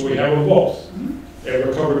 Okay. So we have them both, and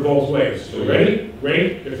we're covered both ways. If we're ready,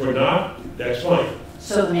 great. If we're not, that's fine.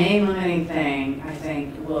 So the main limiting thing, I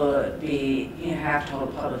think, would be you have to hold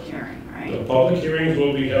a public hearing, The right? public hearings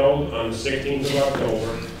will be held on the 16th of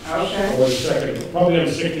October, Okay. or the 2nd, probably on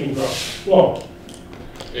the 16th of, well,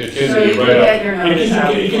 It So can you be can right up. get your notice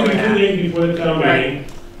out it before can be 2 that. days before the town meeting.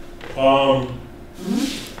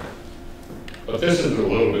 But this is a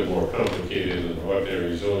little bit more complicated than the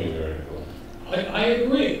ordinary zoning article. I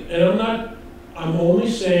agree, and I'm only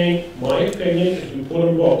saying, my opinion is we put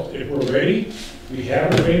them both. If we're ready, we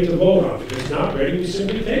have it ready to vote on. If it's not ready, we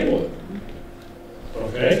simply table it.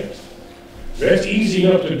 Okay? That's easy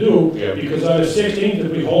enough to do, Yeah. because on the 16th,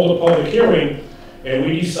 if we hold a public hearing, and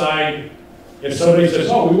we decide, and somebody says,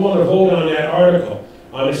 oh, we want to vote on that article,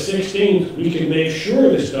 on the 16th, we can make sure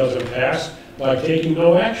this doesn't pass by taking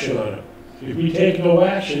no action on it. If we take no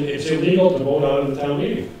action, it's illegal to vote on it at the town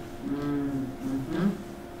meeting.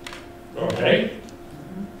 Okay?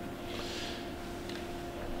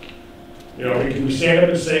 You know, we stand up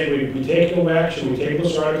and say, we take no action, we table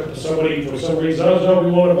this article to somebody, for some reason, oh, no, we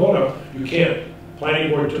want to vote on it. You can't.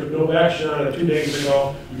 Planning board took no action on it 2 days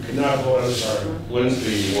ago, you cannot vote on this article. When's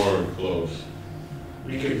the warrant close?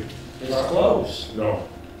 We could, It's close. no.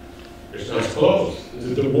 It's not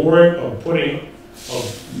closed. The warrant of putting,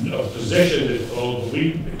 of position is closed.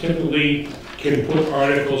 We typically can put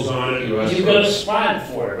articles on it. You've got a spot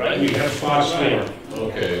for it, right? We have spots for it.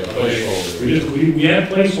 Okay, a placeholder. We have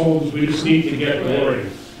placeholders, we just need to get the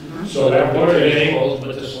wording. So that Warrant is today, closed,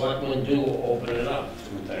 but the selectmen do open it up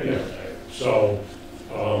from time to Yeah. time. so,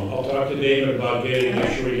 I'll talk to David about make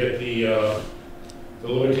sure we get the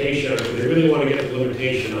limitation, because they really want to get the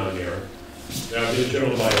limitation on there. Now, the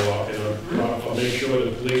general bylaw, and I'll make sure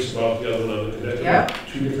the police about the other one, because Yep.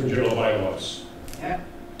 that's 2 different general bylaws. Yep.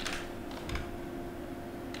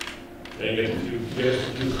 And get a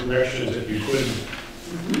few corrections if you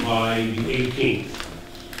could by the 18th.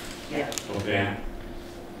 Yeah. Okay.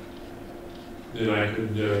 Then I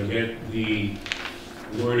could get the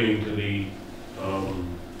wording to the,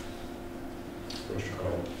 what you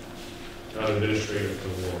call it, town administrator for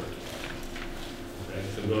the warrant. Okay,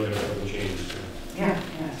 so go there, a couple changes to it. Yeah,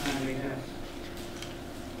 it's gonna be good.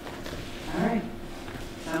 All right.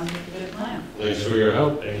 Sounds like a good plan. Thanks for your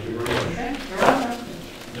help. Thank you very much. Okay, you're welcome.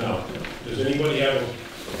 Now, does anybody have,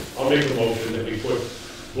 I'll make a motion that we put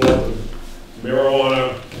both the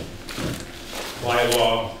marijuana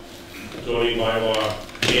bylaw, zoning bylaw,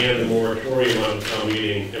 and the moratorium on the town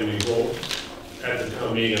meeting, and we vote at the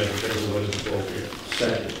town meeting, and determine what is appropriate.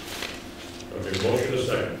 Second. Okay, motion is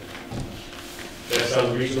second. That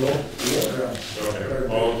sound reasonable? Yeah. Okay,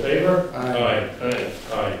 all in favor? Aye. Aye.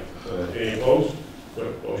 Aye. Any opposed?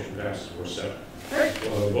 Good, motion passes, we're set. Great.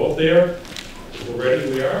 We'll have a vote there. If we're ready,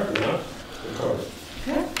 we are. If not, we're covered.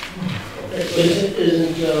 Okay. Okay.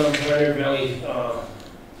 Isn't Pioneer Valley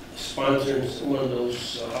sponsoring one of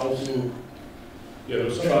those housing Yeah, there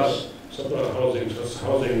was trusts? something about housing.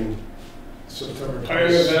 September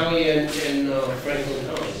Pioneer 20th. Valley and Franklin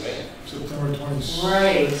County, right? September 26th.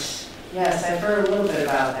 Right. Yes, I've heard a little bit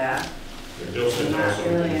about that. Yeah, Bill sent out Not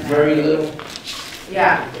something. really in Very that. little.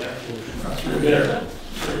 Yeah, That's really good.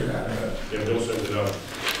 Very happy with it. Yeah, Bill sent it out.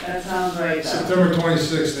 that sounds right though. September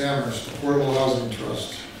 26th, Amherst, Affordable Housing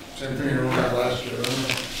Trust. Same thing you had last year,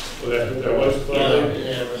 remember? Well, that was Yeah, fun.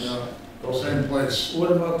 yeah. Same place.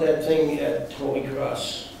 What about that thing at Holy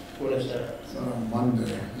Cross? What is that? It's on a Monday,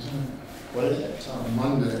 isn't it? What is it? It's on a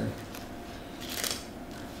Monday.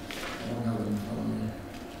 I don't have it in front of me.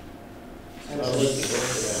 I'd like to go to that.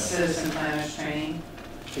 Citizen planners training.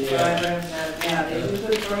 Yeah, Yeah, they do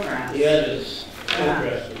good programs. yeah, it is. Yeah.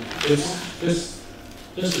 Interesting.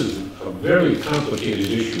 This is a very complicated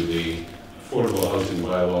issue, the affordable housing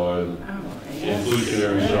bylaw and Oh, yes.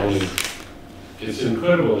 inclusionary zoning. It's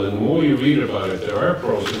incredible, and the more you read about it, there are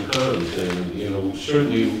pros and cons, and, you know,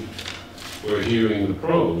 certainly we're hearing the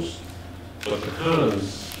pros, but the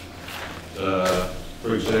cons,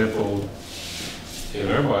 for example, in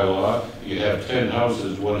our bylaw, you have 10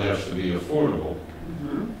 houses, one has to be affordable,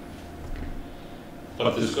 Mhm.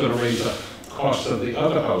 but it's gonna raise the cost of the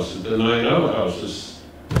other houses, the 9 other houses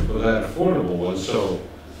for that affordable one, so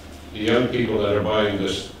the young people that are buying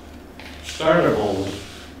this starter homes,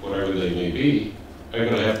 whatever they may be, are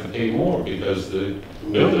gonna have to pay more because the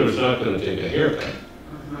builder is not gonna take a haircut.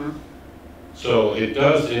 Mhm. So it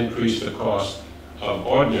does increase the cost of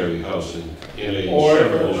ordinary housing in a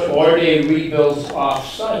subdivision. Or they rebuild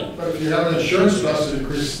off-site. But if you have an insurance trust, it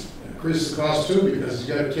increase the cost too, because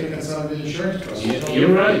you gotta kick in some of the insurance costs. You're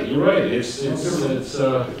right, it's, I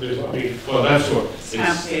mean, well, that's what, It's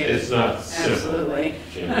complicated. it's not simple. Absolutely.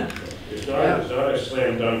 Yeah. it's not a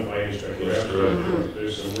slam dunk by any stretch of the That's imagination.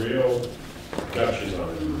 There's some real gotchas on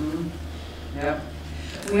it. Mhm. Yep.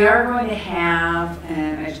 We are going to have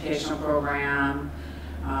an educational program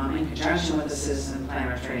in conjunction with the Citizen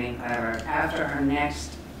Planner Training Collaborative after our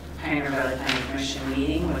next Pioneer Valley Planning Commission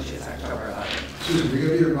meeting, which is October 11th. Excuse me, we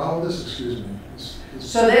gonna be involved with this, excuse me.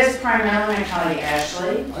 So this primarily my colleague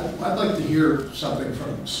Ashley. I'd like to hear something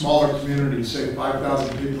from smaller communities, say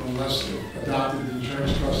 5,000 people and less, who adopted the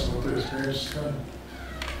insurance trust and what their experience has been,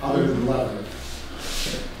 other than Lebanon.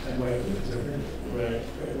 And Waverly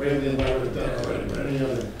and Lebanon have done already, but any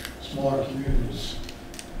other smaller communities.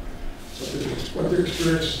 What their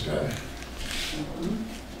experience has been.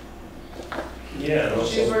 Yeah, and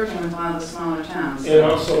She's also, working with one of the smaller towns. and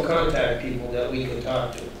also contact people that we can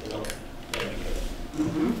talk to, you know. That'd be good.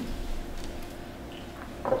 Mhm.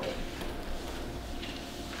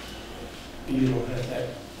 You don't have that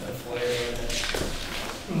flare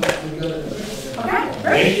on that. Okay, great.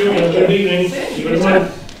 Thank you, have a good evening. See you in a month.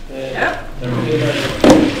 Yep.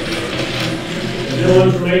 Additional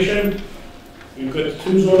information, you've got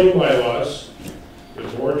 2 zoning bylaws, the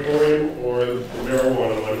moratorium or the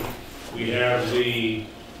marijuana one. We have the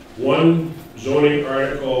one zoning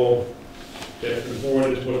article that the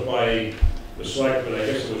board is put by the selectmen, I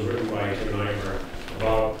guess it was written by Tim Nymer,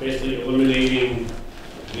 about basically eliminating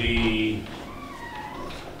the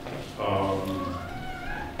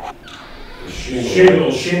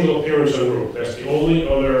shingle appearance on roof. That's the only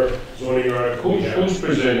other zoning article we have. Who's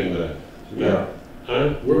presenting that? Yeah.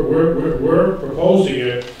 Huh? We're proposing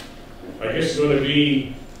it, I guess it's gonna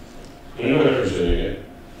be, You're not presenting it.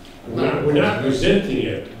 we're not presenting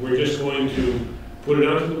it, we're just going to put it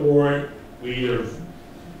onto the warrant. We either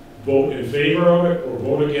vote in favor of it or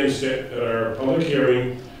vote against it at our public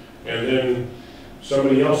hearing, and then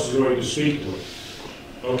somebody else is going to speak to it.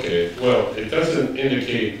 Okay, well, it doesn't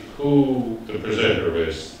indicate who the presenter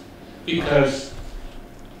is, because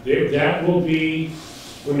That will be,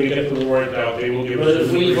 when they get the warrant out, they will give us. But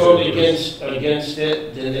if we the vote presenters. against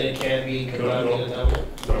it, then it can't be conducted.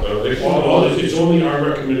 It's only our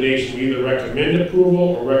recommendation, we either recommend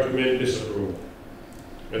approval or recommend disapproval.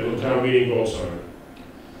 And the town meeting votes on it,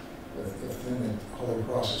 The thing at Holy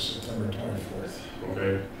Cross is September 24th,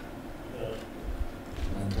 okay?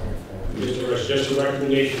 9/24. Just a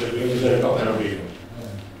recommendation that we present at town meeting.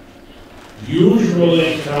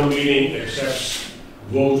 Usually, town meeting accepts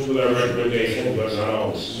votes with our recommendation, but not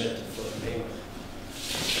always. Submit the foot payment.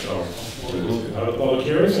 So, out of public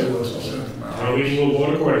hearings, and town meeting will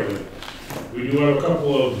vote accordingly. We do have a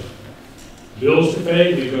couple of bills to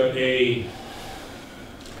pay. We've got a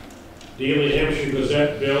Daily Hampshire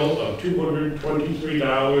Gazette bill of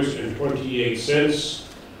 $223.28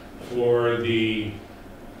 for the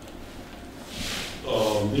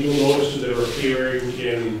legal notices that are appearing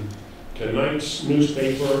in tonight's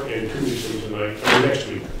newspaper and 2 weeks from tonight, or next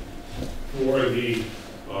week, for the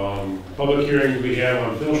public hearings we have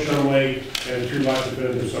on Phil Shumway and 2 lot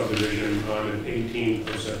definitive subdivision on the 18th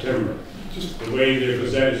of September. The way their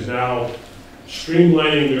Gazette is now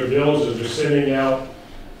streamlining their bills is they're sending out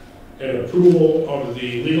an approval of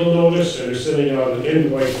the legal notice and they're sending out an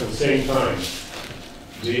invoice at the same time.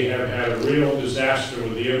 They have had a real disaster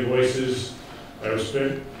with the invoices. I've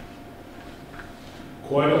spent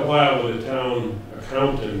quite a while with the town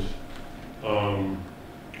accountant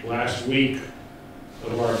last week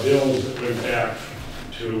of our bills that went back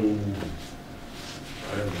to,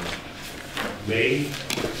 I don't know, May,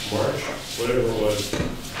 March, whatever it was,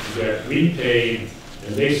 that we paid,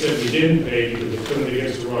 and they said we didn't pay because they put it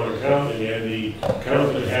against the wrong account, and yet the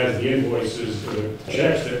accountant has the invoices, the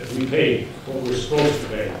checks that we paid, what we're supposed to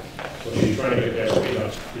pay. So she's trying to get that straight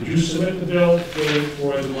up. Did you submit the bill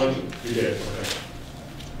for the one? You did, okay.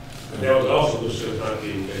 And that was also listed as not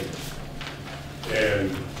being paid.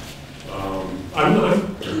 And I'm not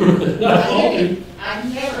faulty.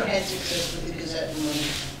 I've never had success with the Gazette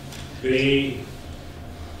money.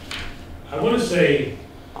 I want to say,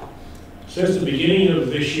 since the beginning of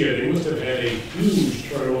this year, they must have had a huge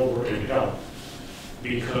turnover in help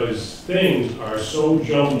because things are so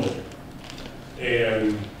jumbled.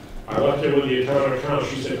 And I left it with the town account.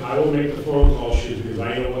 She said, I will make the phone call, because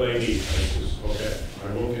I know what I need. I says, okay,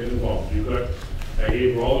 I won't get involved. I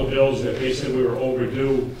gave her all the bills that they said we were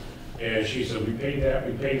overdue. And she said, we paid that,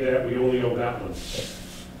 we only owe that one.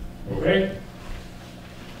 Okay?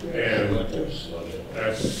 And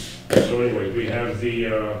that's, so anyways, we have the,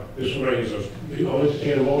 this one right here, so I'll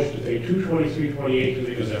entertain a motion to pay $223.28 to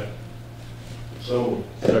the Gazette. So,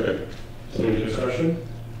 second. Any discussion?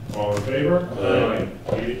 All in favor? Aye.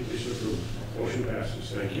 It's approved. Motion passes.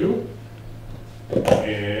 Thank you.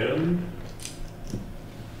 And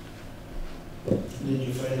Did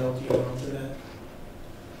you find out the amount of that?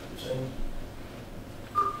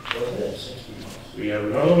 Wasn't it 60 bucks? we have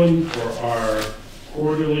another one for our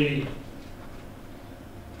quarterly.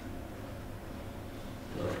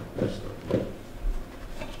 No, that's not.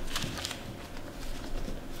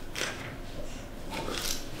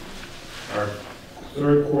 Our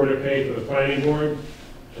third quarter pay for the planning board,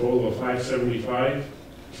 total of $575.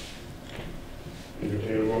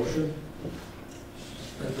 Entertain a motion.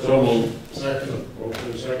 So moved. Second.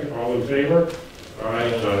 Motion second. All in favor?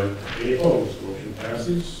 Aye. Any opposed? Motion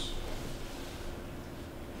passes.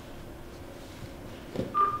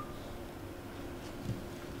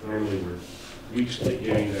 Normally we're weeks late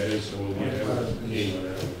getting that in, so we'll get a game on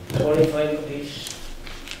that one. 25 apiece.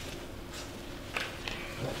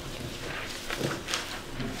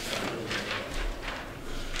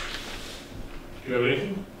 Do you have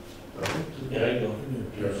anything? Yeah, I do.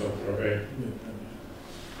 You have something, okay.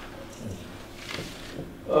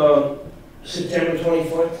 September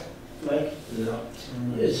 24th, Mike? No.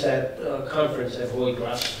 It's at conference at Holy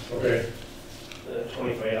Cross, Okay.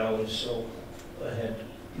 25 hours, so ahead.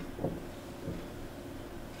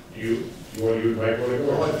 Do you want to, you might want to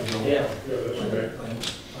go? Yeah. Yeah, that's okay.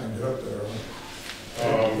 I can get up there.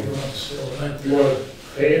 You You want to stay overnight? want to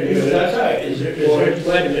pay it? That's all right. Is there,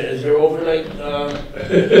 wait a minute, is there overnight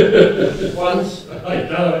ones?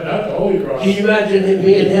 Not the Holy Cross. Can you imagine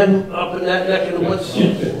me and him up in that neck of the woods?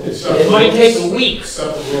 It's It might take a week.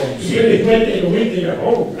 Separate rooms. It might take a week to get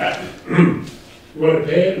home. You want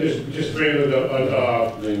to pay it, just bring it, Bring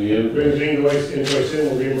the in. bring the invoice in,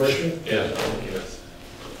 we'll reimburse you. Yeah.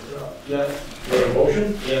 Yeah, You want a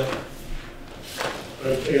motion? yeah.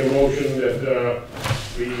 I'd take a motion that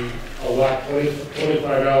we allot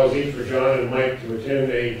 $25 each for John and Mike to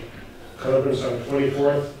attend a conference on the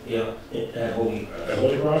 24th Yeah, at Holy. at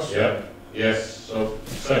Holy Cross. Yeah. Yes, so,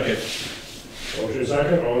 second. Motion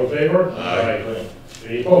second, all in favor? Aye.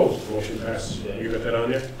 Any opposed? Motion passes. You got that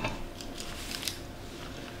on there?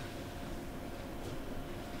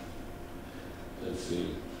 Let's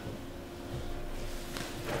see.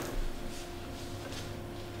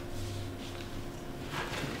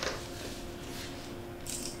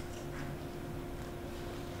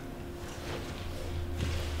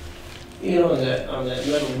 You know, on that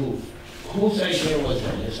metal roof, whose idea was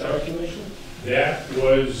that? Historic Commission? That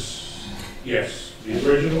was, yes, the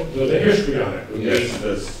original, the history on it. Yes,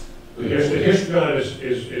 that's. The history on it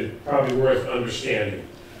is probably worth understanding.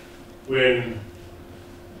 When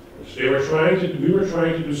we were trying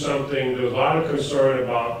to do something, there was a lot of concern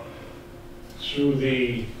about through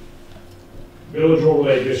the village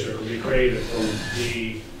overlay district would be created from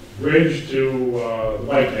the bridge to the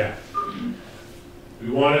bike path. we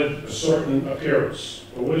wanted a certain appearance.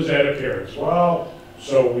 Well, what is that appearance? Well,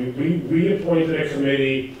 so we appointed a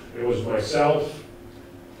committee. It was myself,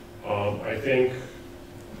 I think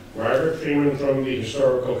Margaret Freeman from the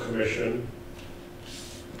Historical Commission,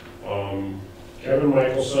 Kevin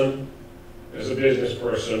Michelson as a business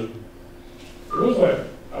person. It was like,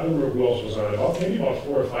 I don't remember who else was on it, maybe about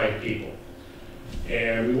 4 or 5 people.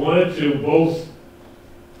 And we wanted to both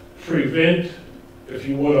prevent, if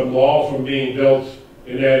you would, a mall from being built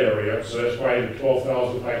in that area, so that's why the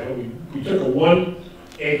 12,500, we took a 1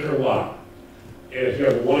 acre lot. And if you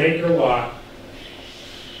have a 1 acre lot,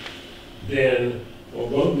 then, well,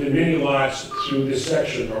 the mini lots through this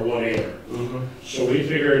section are 1 acre. So we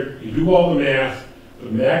figured, you do all the math, the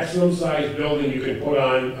maximum size building you can put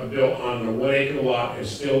on the 1 acre lot and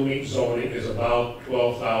still meet zoning is about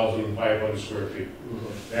 12,500 square feet.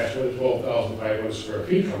 That's where the 12,500 square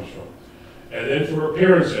feet comes from. And then for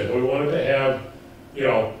appearances, we wanted to have, you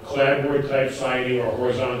know, clapboard type siding or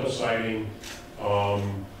horizontal siding,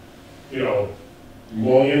 you know,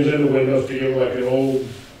 mullions in the windows to give like an old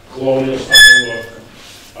colonial style look,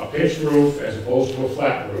 a pitched roof as opposed to a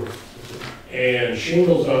flat roof, and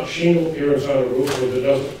shingle appearance on the roof so that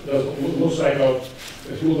it looks like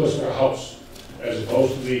a house, as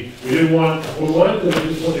opposed to we wanted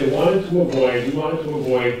to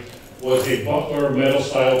avoid was a Butler metal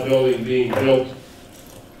style building being built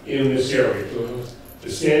in this area. The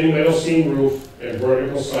standing metal seam roof and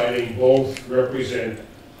vertical siding both represent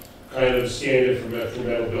kind of standard for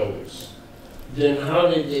metal buildings. Then how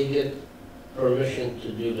did they get permission to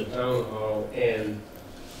do the town hall and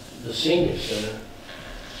the senior center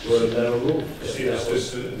with a metal roof?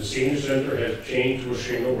 The senior center has changed to a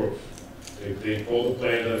shingle roof. They pulled the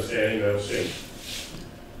plans on a standing metal seam.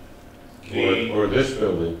 Or this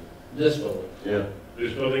building. This building. Yeah.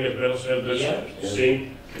 This building is metal center, Yeah.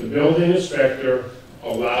 see, the building inspector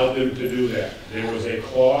allowed them to do that. There was a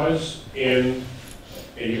clause in,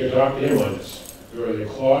 and you can talk to him on this, there was a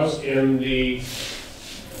clause in the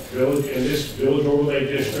village, in this village overlay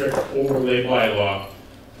district overlay bylaw,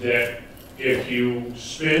 that if you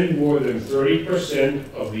spend more than 30%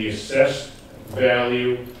 of the assessed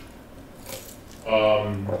value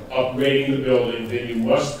upgrading the building, then you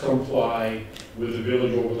must comply with the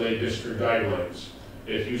village overlay district guidelines.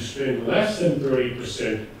 If you spend less than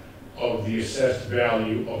 30% of the assessed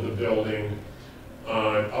value of the building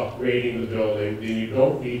on upgrading the building, then you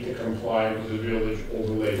don't need to comply with the village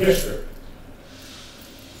overlay district.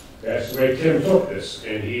 That's the way Tim took this,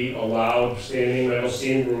 and he allowed standing metal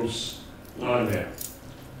seam roofs on that.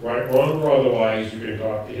 Right, wrong, or otherwise, you can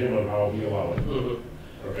talk to him on how he allowed it.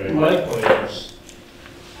 Okay? My point is,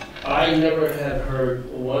 I never have heard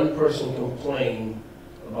one person complain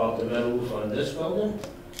about the metal roof on this building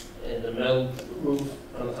and the metal roof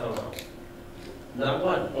on the town hall. Not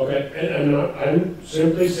one. Okay, and I'm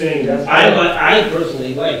simply saying that. I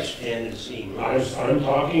personally like standing seam roofs. I'm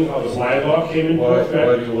talking how the bylaw came into Why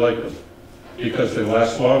effect. do you like them? Because they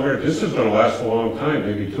last longer? This is gonna last a long time,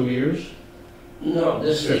 maybe 2 years? No,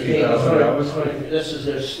 this is $50,000? this is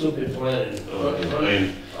their stupid plan.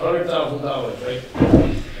 And- $100,000, right?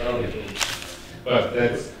 But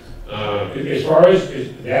that's, As far as,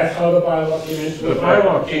 that's how the bylaw came into the effect.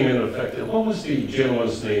 bylaw came into effect. What was the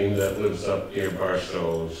gentleman's name that lives up near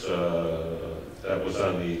Barstow's, that was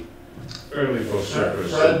on the Fairleyville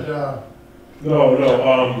Circus? Fred, No,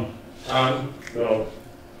 Tom, no.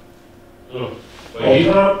 Oh, but Oh, he-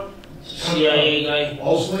 Tom? CIA guy?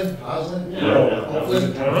 Olson, Oslin? No, Was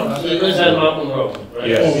it Tom? He lives on Mountain Road, right?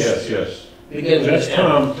 Yes. Begins with That's M.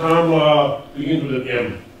 Tom. Tom, begins with an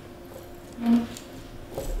M.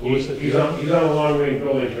 He's on a long-range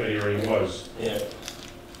building committee, or he was. Yeah.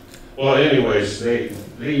 Well, anyways, the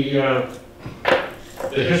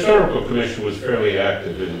historical commission was fairly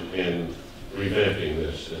active in revamping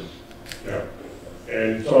this. Yeah.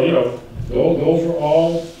 And so, you know, those were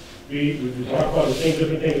all, we talked about the same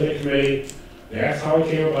different things in the committee. That's how it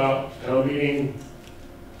came about. Town meeting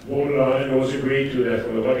voted on it and it was agreed to that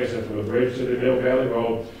from the, like I said, from the bridge to the Mill Valley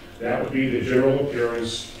Road, that would be the general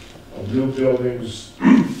appearance of new buildings,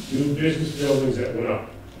 new business buildings that went up.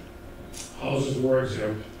 Houses were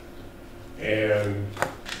exempt. And,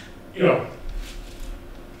 you know,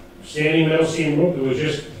 standing metal seam roof, it was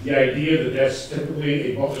just the idea that that's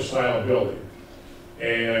typically a Butler style building.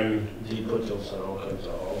 And, He put those on all kinds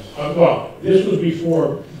of halls. well, this was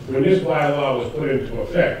before, when this bylaw was put into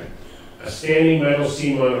effect, a standing metal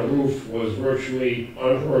seam on a roof was virtually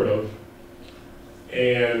unheard of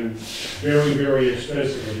and very, very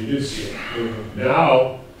expensive when you did see it.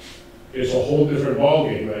 Now, it's a whole different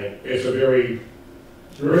ballgame. Right? It's a very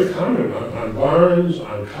It's very common on barns,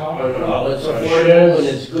 on Well, it's on affordable and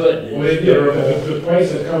sheds. it's good. Well, It's you know, durable. the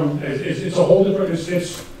price has come, it's a whole different,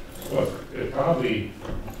 look, it's probably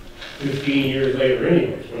 15 years later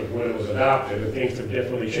anyways, when it was adopted, and things have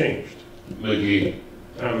definitely changed. McGee.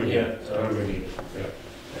 Tom McGee, Yeah. Tom McGee,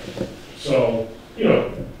 yeah. So, you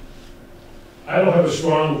know, I don't have a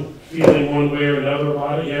strong feeling one way or another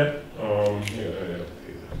about it yet.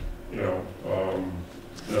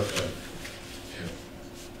 Nothing.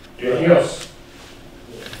 Anything else?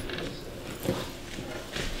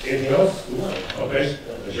 Anything else? No. Okay.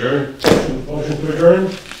 Adjourn? Motion to adjourn?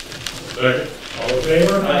 Second. All in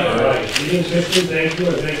favor? Aye. Meeting system, thank you,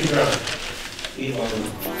 and thank you, John.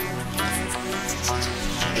 Elon.